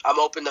know, I'm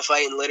open to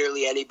fighting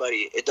literally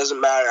anybody. It doesn't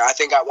matter. I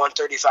think at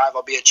 135,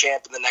 I'll be a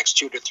champ in the next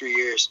 2 to 3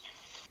 years.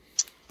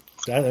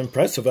 That's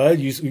impressive.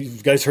 You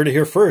guys heard it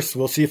here first.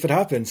 We'll see if it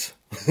happens.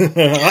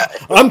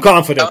 I'm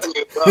confident.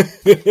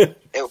 It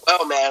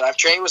will, man. I've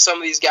trained with some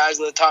of these guys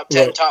in the top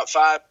 10, top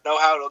 5. Know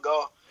how it'll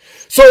go.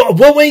 So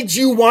what made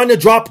you want to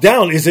drop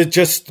down? Is it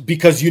just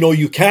because you know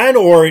you can,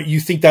 or you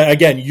think that,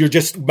 again, you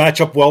just match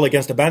up well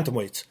against the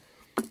bantamweights?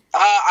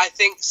 I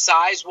think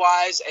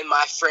size-wise and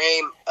my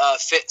frame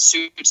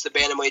suits the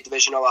bantamweight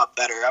division a lot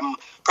better. I'm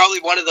probably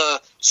one of the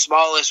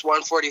smallest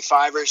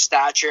 145ers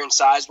stature and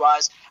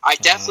size-wise. I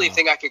definitely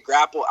think I could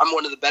grapple. I'm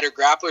one of the better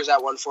grapplers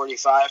at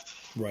 145.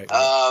 Right.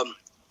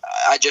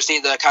 I just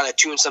need to kind of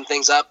tune some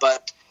things up.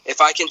 But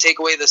if I can take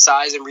away the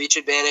size and reach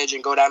advantage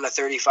and go down to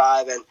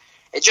 35, and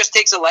it just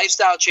takes a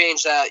lifestyle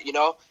change that, you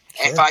know,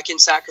 if I can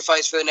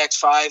sacrifice for the next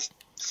 4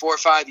 or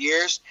 5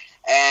 years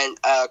and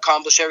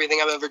accomplish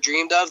everything I've ever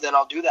dreamed of, then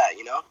I'll do that,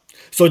 you know?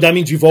 So that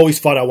means you've always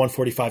fought at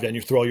 145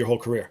 then, throughout your whole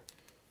career?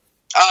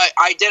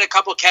 I did a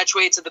couple catch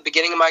weights at the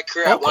beginning of my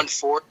career at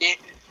 140,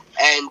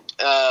 and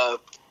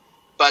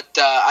but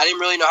I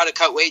didn't really know how to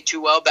cut weight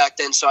too well back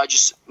then, so I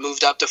just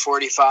moved up to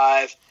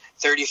 45.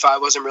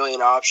 35 wasn't really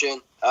an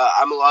option.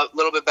 I'm a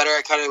little bit better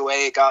at cutting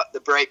weight, got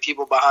the bright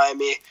people behind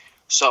me,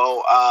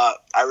 so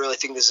I really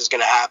think this is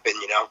going to happen,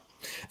 you know?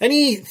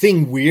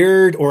 Anything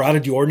weird or out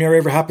of the ordinary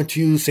ever happened to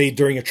you, say,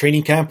 during a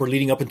training camp or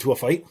leading up into a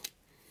fight?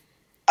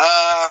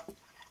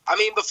 I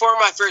mean, before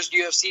my first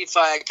UFC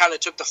fight, I kind of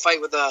took the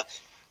fight with a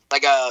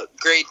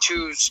grade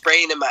 2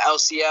 sprain in my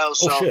LCL,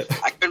 so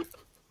I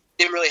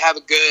didn't really have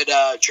a good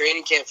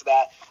training camp for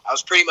that. I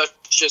was pretty much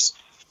just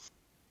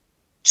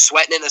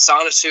sweating in a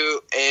sauna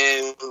suit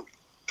in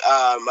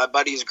my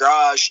buddy's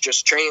garage,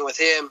 just training with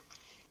him,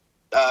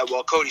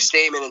 Cody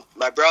Stamen and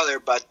my brother,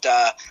 but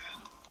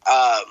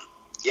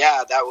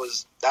yeah, that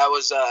was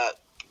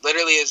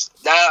literally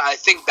now I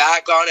think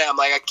back on it, I'm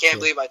like, I can't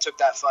believe I took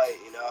that fight,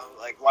 you know?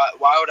 Like,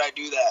 why would I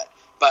do that?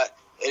 But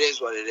it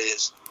is what it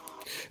is.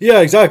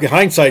 Yeah, exactly.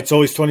 Hindsight's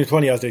always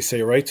 20/20, as they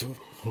say, right?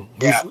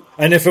 Yeah.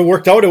 And if it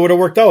worked out, it would have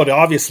worked out,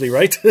 obviously,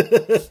 right?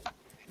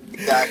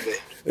 Exactly.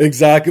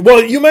 Exactly.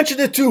 Well, you mentioned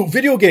it too,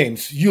 video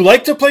games. You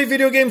like to play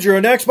video games? You're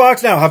an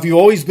Xbox now. Have you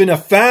always been a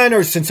fan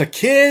or since a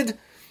kid?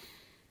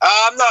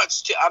 I'm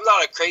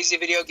not a crazy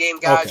video game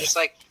guy. Okay. Just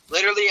like,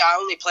 literally, I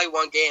only play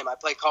one game. I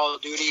play Call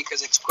of Duty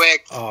because it's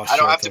quick. I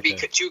don't have to be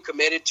too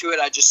committed to it.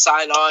 I just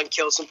sign on,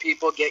 kill some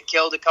people, get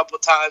killed a couple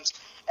times,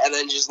 and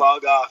then just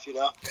log off, you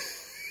know?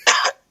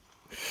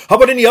 How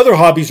about any other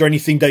hobbies or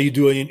anything that you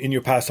do in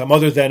your pastime,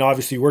 other than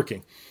obviously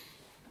working?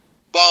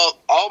 Well,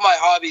 all my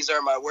hobbies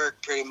are my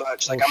work, pretty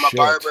much. Like, I'm a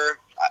barber.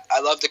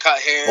 I love to cut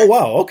hair. Oh,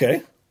 wow,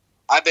 okay.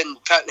 I've been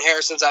cutting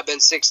hair since I've been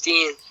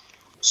 16.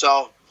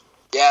 So,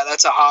 yeah,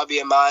 that's a hobby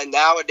of mine.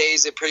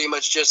 Nowadays, it pretty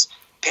much just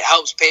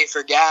helps pay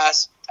for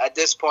gas. At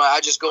this point, I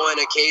just go in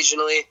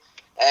occasionally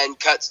and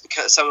cut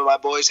some of my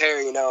boys'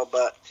 hair, you know,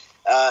 but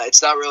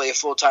it's not really a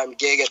full-time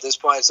gig at this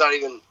point. It's not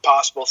even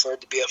possible for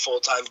it to be a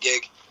full-time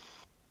gig.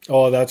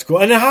 Oh, that's cool.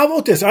 And how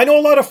about this? I know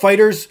a lot of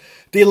fighters,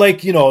 they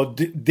like, you know,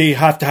 they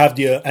have to have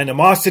the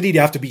animosity. They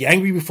have to be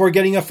angry before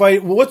getting a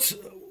fight.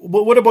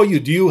 What about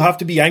you? Do you have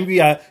to be angry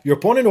at your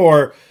opponent,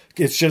 or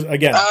it's just,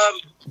 again,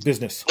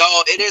 business? No,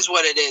 it is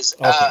what it is.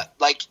 Okay.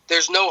 Like,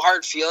 there's no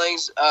hard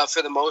feelings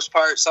for the most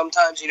part.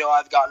 Sometimes, you know,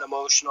 I've gotten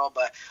emotional,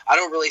 but I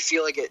don't really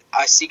feel like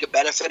I seek a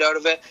benefit out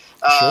of it.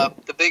 Sure.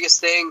 The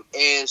biggest thing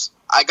is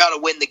I got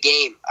to win the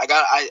game.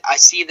 I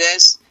see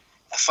this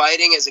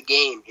fighting as a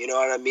game, you know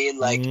what I mean?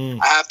 Like,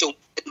 I have to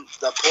win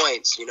the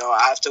points.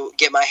 I have to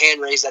get my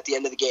hand raised at the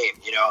end of the game.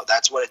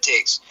 That's what it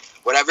takes.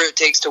 Whatever it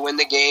takes to win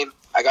the game,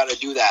 I got to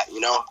do that.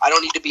 I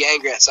don't need to be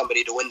angry at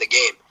somebody to win the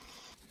game.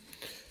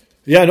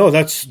 Yeah, no,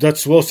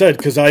 that's well said,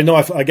 because I know,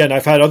 I've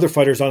had other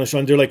fighters on the show,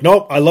 and they're like,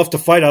 nope, I love to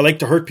fight, I like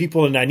to hurt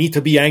people, and I need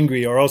to be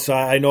angry, or else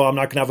I know I'm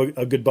not going to have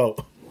a good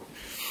bout.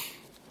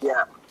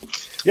 Yeah.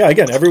 Yeah,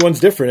 again,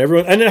 everyone's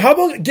different. And then how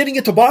about getting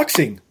into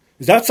boxing?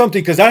 Is that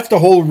something, because that's the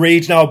whole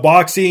rage now,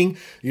 boxing,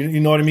 you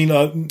know what I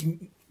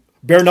mean,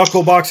 bare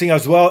knuckle boxing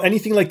as well,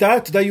 anything like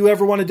that you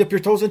ever want to dip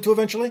your toes into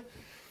eventually?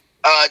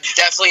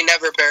 Definitely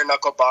never bare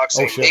knuckle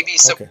boxing. Oh, maybe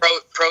some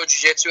pro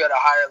jiu-jitsu at a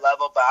higher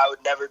level, but I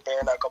would never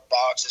bare knuckle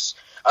box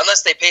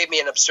unless they paid me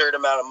an absurd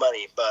amount of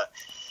money. But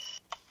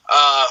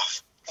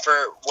for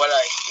what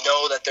I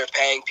know that they're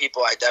paying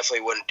people, I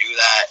definitely wouldn't do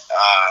that.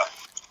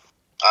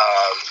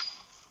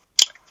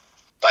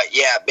 But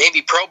yeah,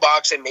 maybe pro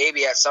boxing,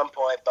 maybe at some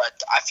point.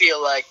 But I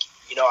feel like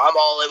I'm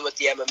all in with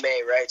the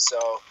MMA, right? So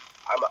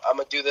I'm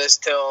gonna do this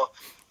till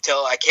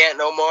I can't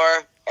no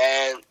more.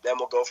 And then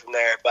we'll go from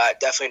there. But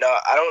definitely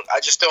not.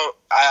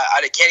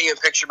 I can't even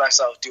picture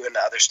myself doing the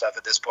other stuff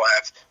at this point.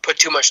 I've put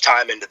too much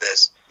time into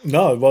this.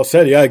 No, well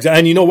said. Yeah, exactly.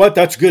 And you know what?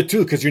 That's good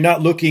too, because you're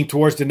not looking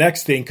towards the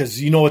next thing.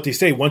 Because you know what they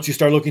say: once you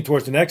start looking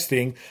towards the next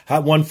thing,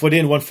 have 1 foot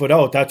in, 1 foot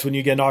out. That's when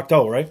you get knocked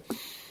out, right?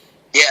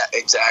 Yeah,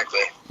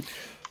 exactly.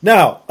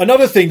 Now,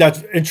 another thing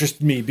that interests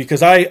me,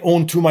 because I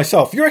own 2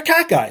 myself. You're a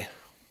cat guy.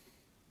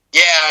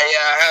 Yeah,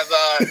 I have.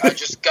 I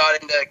just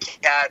got into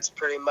cats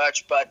pretty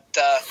much, but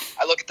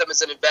I look at them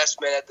as an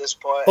investment at this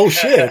point. Oh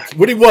shit!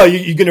 What?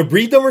 You going to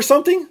breed them or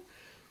something?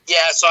 Yeah,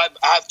 so I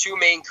have 2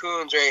 Maine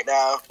Coons right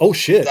now. Oh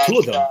shit! 2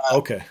 of them.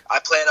 Okay. I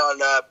plan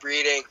on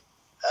breeding.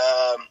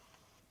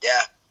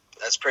 Yeah,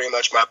 that's pretty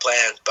much my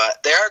plan.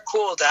 But they are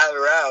cool to have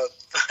around.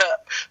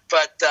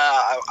 But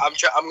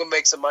I'm gonna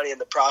make some money in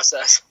the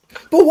process.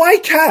 But why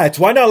cats?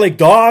 Why not like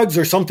dogs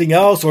or something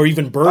else, or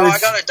even birds? Oh, I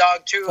got a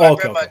dog too. I've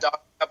bred my dog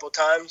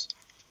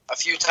a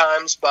few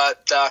times,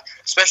 but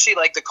especially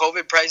like the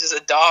COVID prices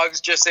of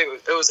dogs,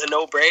 it was a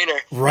no-brainer.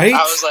 Right?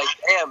 I was like,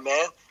 damn,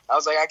 man. I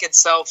was like, I could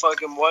sell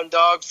fucking one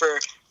dog for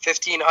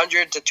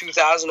 $1,500 to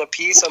 $2,000 a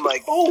piece. I'm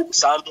like,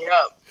 sign me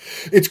up.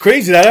 It's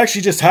crazy. That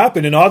actually just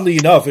happened, and oddly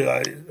enough,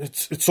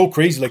 it's so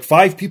crazy. Like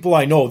 5 people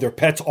I know, their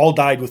pets all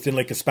died within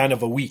like a span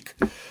of a week.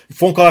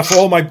 Phone call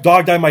after, my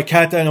dog died, my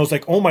cat died, and I was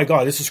like, oh my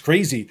God, this is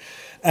crazy.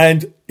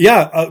 And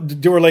yeah,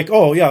 they were like,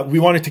 oh yeah, we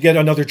wanted to get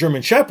another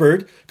German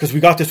Shepherd because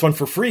we got this one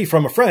for free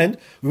from a friend.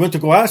 We went to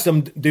go ask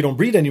them, they don't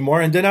breed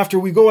anymore. And then after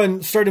we go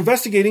and start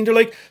investigating, they're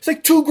like, it's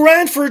like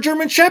 $2,000 for a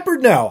German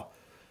Shepherd now.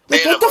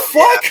 Like, what the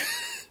fuck?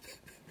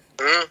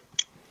 Yeah. Mm-hmm.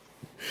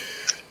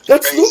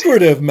 That's crazy.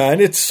 Lucrative, man.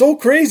 It's so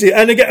crazy.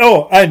 And again,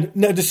 and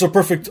this is a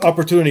perfect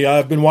opportunity.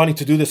 I've been wanting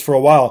to do this for a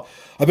while.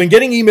 I've been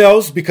getting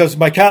emails because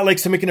my cat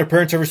likes to make an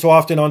appearance every so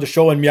often on the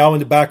show and meow in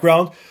the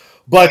background.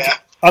 But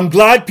I'm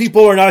glad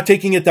people are not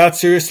taking it that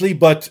seriously,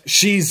 but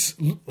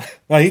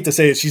I hate to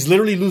say it, she's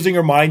literally losing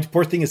her mind.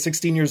 Poor thing is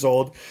 16 years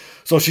old.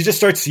 So she just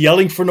starts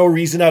yelling for no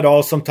reason at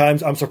all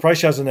sometimes. I'm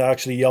surprised she hasn't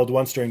actually yelled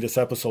once during this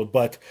episode.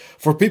 But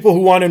for people who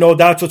want to know,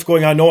 that's what's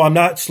going on. No, I'm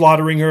not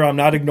slaughtering her. I'm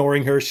not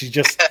ignoring her. She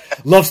just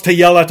loves to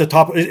yell at the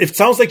top. It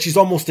sounds like she's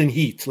almost in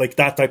heat, like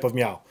that type of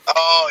meow.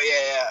 Oh,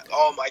 yeah.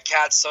 Oh, my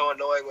cat's so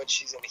annoying when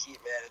she's in heat,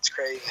 man. It's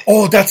crazy.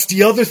 Oh, that's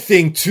the other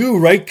thing too,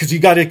 right? Because you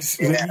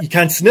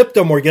can't snip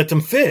them or get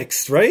them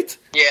fixed, right?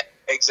 Yeah,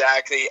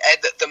 exactly.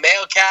 And the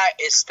male cat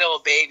is still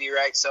a baby,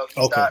 right? So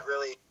he's not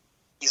really...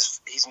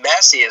 He's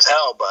messy as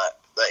hell, but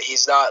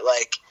he's not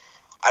like,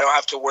 I don't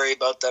have to worry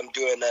about them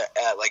doing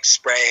like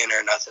spraying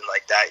or nothing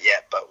like that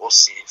yet. But we'll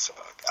see.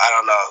 I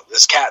don't know.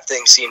 This cat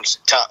thing seems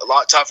a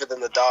lot tougher than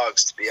the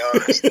dogs, to be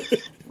honest.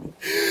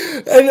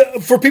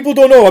 And for people who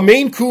don't know, a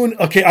Maine Coon.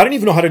 Okay, I don't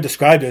even know how to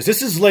describe this.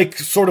 This is like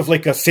sort of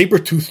like a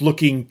saber-tooth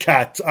looking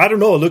cat. I don't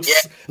know. It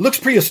looks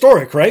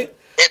prehistoric, right?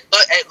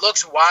 It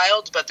looks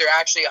wild, but they're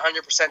actually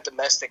 100%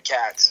 domestic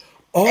cats.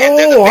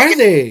 Oh, are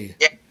they?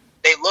 Yeah.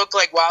 They look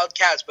like wild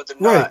cats, but they're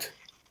not. Right.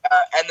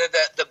 And they're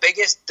the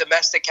biggest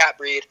domestic cat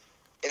breed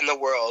in the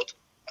world,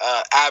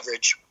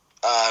 average.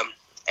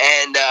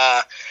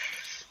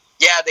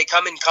 They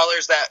come in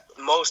colors that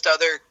most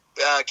other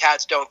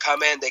cats don't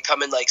come in. They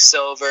come in like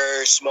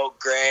silver, smoke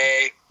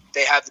gray.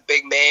 They have the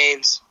big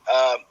manes.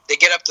 They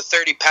get up to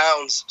 30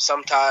 pounds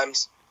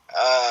sometimes.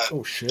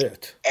 Oh,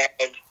 shit.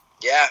 And,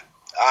 yeah,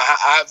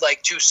 I have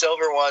like 2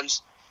 silver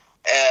ones.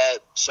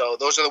 So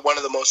those are one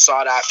of the most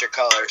sought after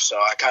colors. So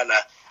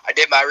I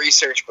did my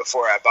research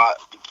before I bought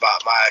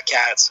my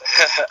cats.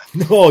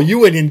 No, you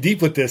went in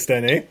deep with this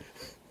then, eh?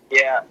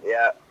 Yeah.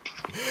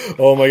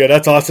 Oh my God,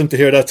 that's awesome to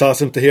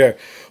hear.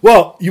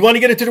 Well, you want to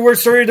get into the word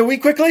story of the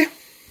week quickly?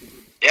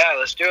 Yeah,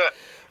 let's do it.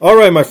 All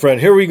right, my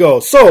friend, here we go.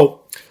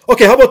 So,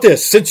 okay, how about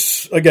this?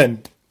 Since,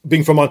 again,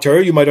 being from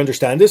Ontario, you might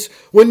understand this.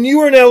 When you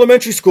were in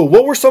elementary school,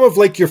 what were some of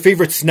like your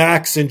favorite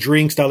snacks and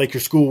drinks that like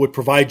your school would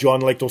provide you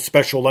on like those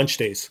special lunch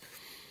days?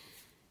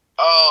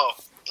 Oh,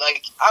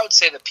 like I would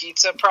say the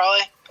pizza probably,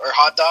 or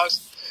hot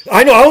dogs.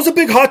 I know, I was a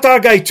big hot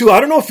dog guy too. I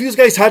don't know if you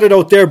guys had it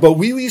out there, but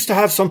we used to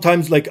have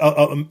sometimes like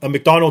a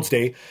McDonald's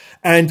day,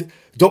 And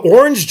the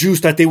orange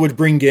juice that they would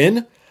bring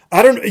in,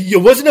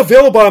 it wasn't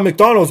available at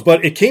McDonald's,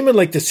 but it came in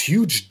like this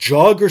huge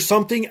jug or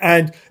something.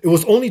 And it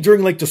was only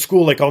during like the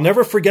school. Like, I'll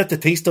never forget the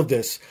taste of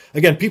this.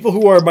 Again, people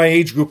who are my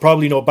age group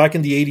probably know back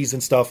in the 80s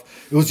and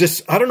stuff. It was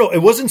just, I don't know.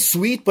 It wasn't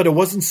sweet, but it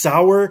wasn't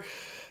sour.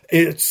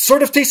 It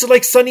sort of tasted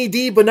like Sunny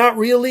D, but not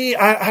really.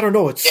 I don't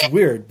know. It's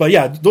weird. But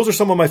yeah, those are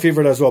some of my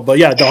favorite as well. But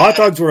yeah, the hot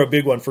dogs were a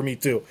big one for me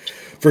too,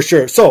 for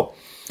sure. So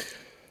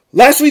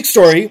last week's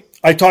story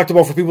I talked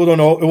about, for people who don't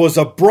know, it was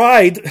a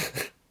bride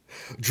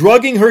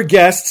drugging her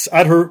guests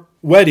at her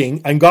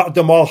wedding and got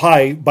them all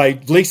high by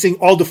lacing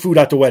all the food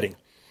at the wedding.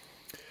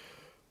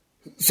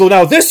 So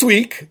now this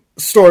week's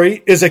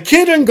story is a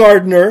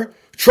kindergartner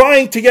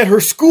trying to get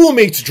her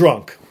schoolmates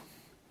drunk.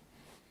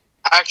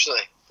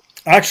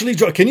 Actually,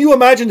 can you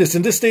imagine this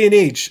in this day and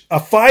age? A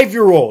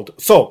 5-year-old.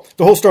 So,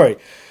 the whole story.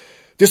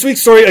 This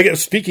week's story, again,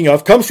 speaking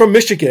of, comes from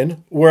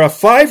Michigan, where a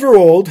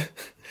 5-year-old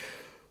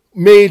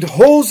made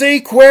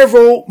Jose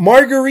Cuervo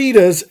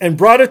margaritas and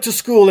brought it to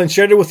school and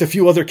shared it with a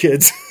few other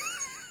kids.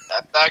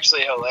 That's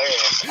actually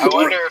hilarious. I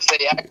wonder if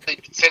they actually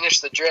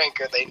finished the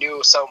drink or they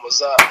knew something was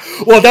up.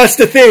 Well, that's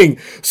the thing.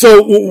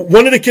 So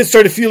one of the kids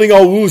started feeling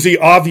all woozy,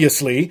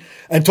 obviously,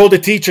 and told the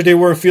teacher they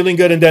weren't feeling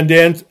good. And then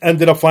they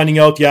ended up finding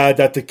out,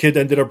 that the kid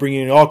ended up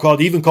bringing alcohol.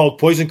 They even called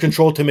poison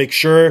control to make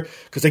sure.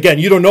 Because, again,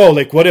 you don't know,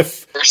 like, what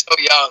if... They're so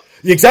young.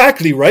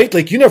 Exactly, right?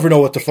 Like, you never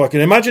know what the fuck.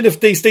 And imagine if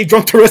they stay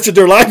drunk the rest of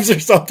their lives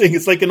or something.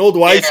 It's like an old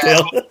wives'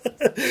 tale.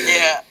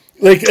 Yeah.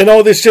 Like, and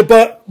all this shit.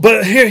 But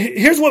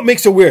here's what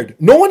makes it weird.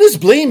 No one is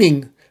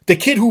blaming the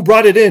kid who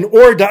brought it in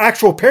or the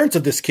actual parents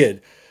of this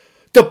kid.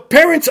 The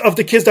parents of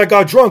the kids that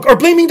got drunk are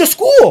blaming the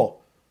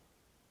school.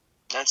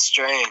 That's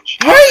strange.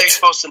 Right? How are they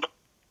supposed to know?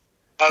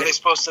 How are they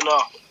supposed to know?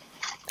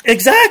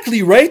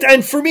 Exactly, right?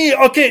 And for me,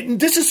 okay,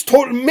 this is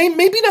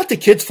maybe not the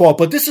kid's fault,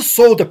 but this is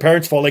so the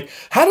parents' fault. Like,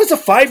 how does a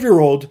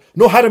 5-year-old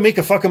know how to make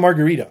a fucking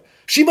margarita?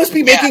 She must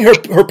be making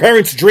her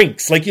parents'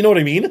 drinks. Like, you know what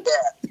I mean?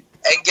 Yeah.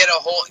 And get a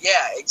whole,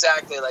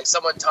 exactly. Like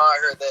someone taught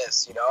her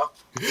this,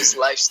 this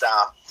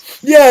lifestyle.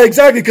 Yeah,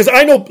 exactly. Because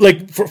I know,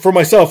 like, for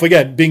myself,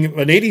 again, being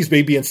an 80s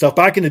baby and stuff,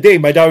 back in the day,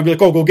 my dad would be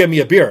like, oh, go get me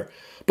a beer.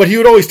 But he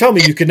would always tell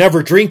me, you can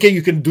never drink it,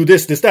 you can do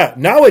this, that.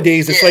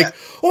 Nowadays, it's like,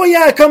 oh,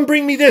 yeah, come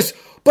bring me this.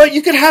 But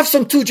you can have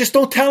some too, just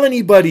don't tell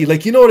anybody.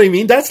 Like, you know what I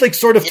mean? That's like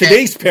sort of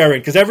today's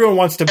parent, because everyone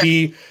wants to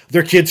be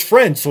their kid's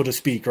friend, so to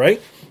speak,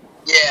 right?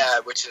 Yeah,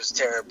 which is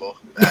terrible,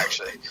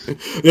 actually.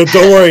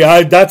 Don't worry,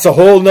 that's a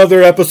whole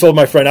nother episode,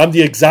 my friend. I'm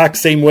the exact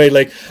same way.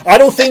 Like, I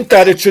don't think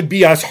that it should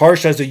be as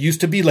harsh as it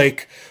used to be,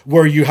 like,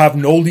 where you have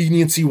no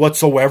leniency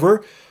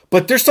whatsoever.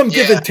 But there's some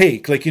give and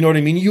take. Like, you know what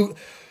I mean?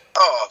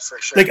 Oh, for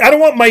sure. Like, I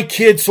don't want my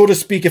kids, so to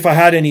speak, if I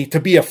had any, to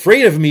be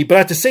afraid of me. But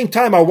at the same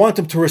time, I want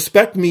them to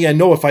respect me and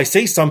know if I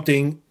say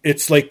something,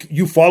 it's like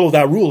you follow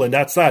that rule, and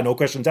that's that. No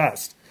questions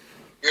asked.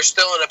 You're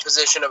still in a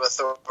position of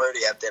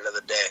authority at the end of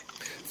the day.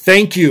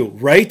 Thank you,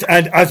 right?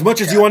 And as much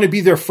as you want to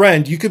be their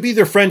friend, you could be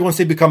their friend once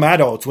they become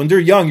adults. When they're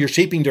young, you're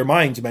shaping their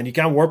minds, man. You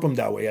can't warp them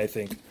that way, I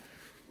think.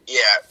 Yeah.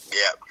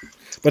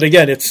 But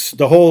again, it's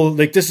the whole,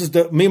 like,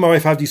 me and my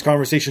wife have these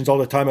conversations all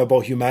the time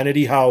about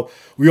humanity, how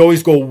we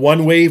always go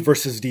one way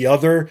versus the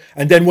other.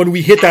 And then when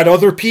we hit that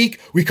other peak,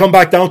 we come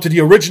back down to the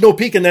original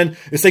peak. And then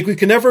it's like we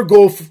can never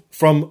go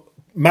from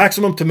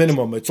maximum to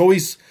minimum. It's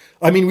always,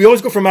 we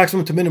always go from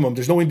maximum to minimum.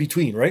 There's no in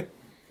between, right?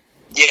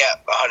 Yeah,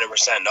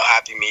 100%. No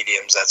happy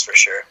mediums, that's for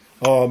sure.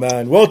 Oh,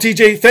 man. Well,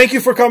 TJ, thank you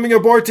for coming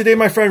aboard today,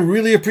 my friend.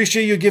 Really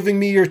appreciate you giving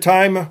me your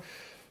time.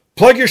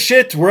 Plug your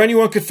shit where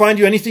anyone could find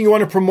you. Anything you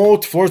want to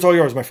promote, floor's all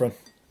yours, my friend.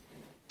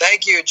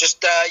 Thank you.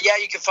 Just,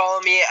 you can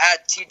follow me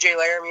at TJ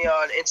Laramie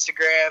on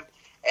Instagram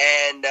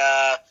and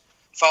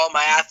follow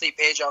my athlete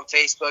page on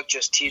Facebook,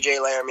 just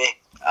TJ Laramie.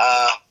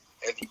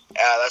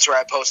 That's where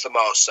I post the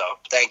most, so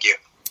thank you.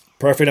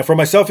 Perfect. And for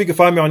myself, you can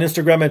find me on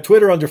Instagram and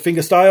Twitter under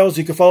Fingerstyles.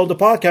 You can follow the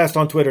podcast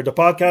on Twitter, the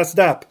Podcast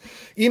DAP.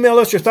 Email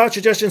us your thoughts,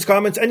 suggestions,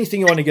 comments,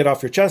 anything you want to get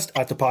off your chest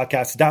at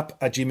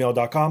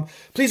thepodcastdap@gmail.com.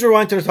 Please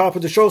rewind to the top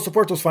of the show.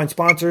 Support those fine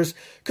sponsors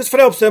because if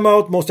it helps them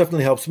out, most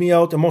definitely helps me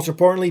out. And most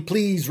importantly,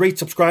 please rate,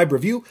 subscribe,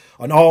 review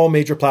on all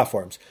major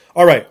platforms.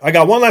 All right. I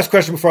got one last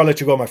question before I let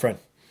you go, my friend.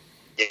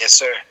 Yes,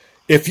 sir.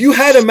 If you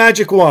had a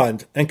magic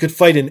wand and could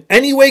fight in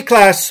any weight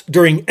class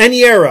during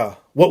any era,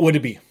 what would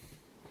it be?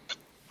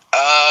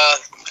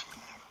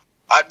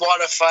 I'd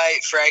want to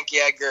fight Frankie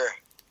Edgar,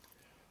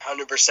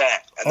 100%,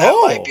 and that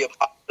might be a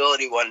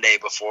possibility one day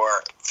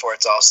before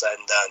it's all said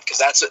and done. Because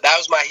that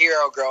was my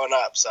hero growing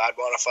up, so I'd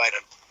want to fight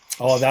him.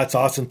 Oh, that's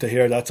awesome to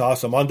hear. That's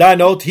awesome. On that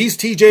note, he's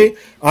TJ.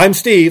 I'm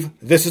Steve.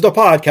 This is the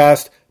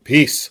podcast.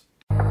 Peace.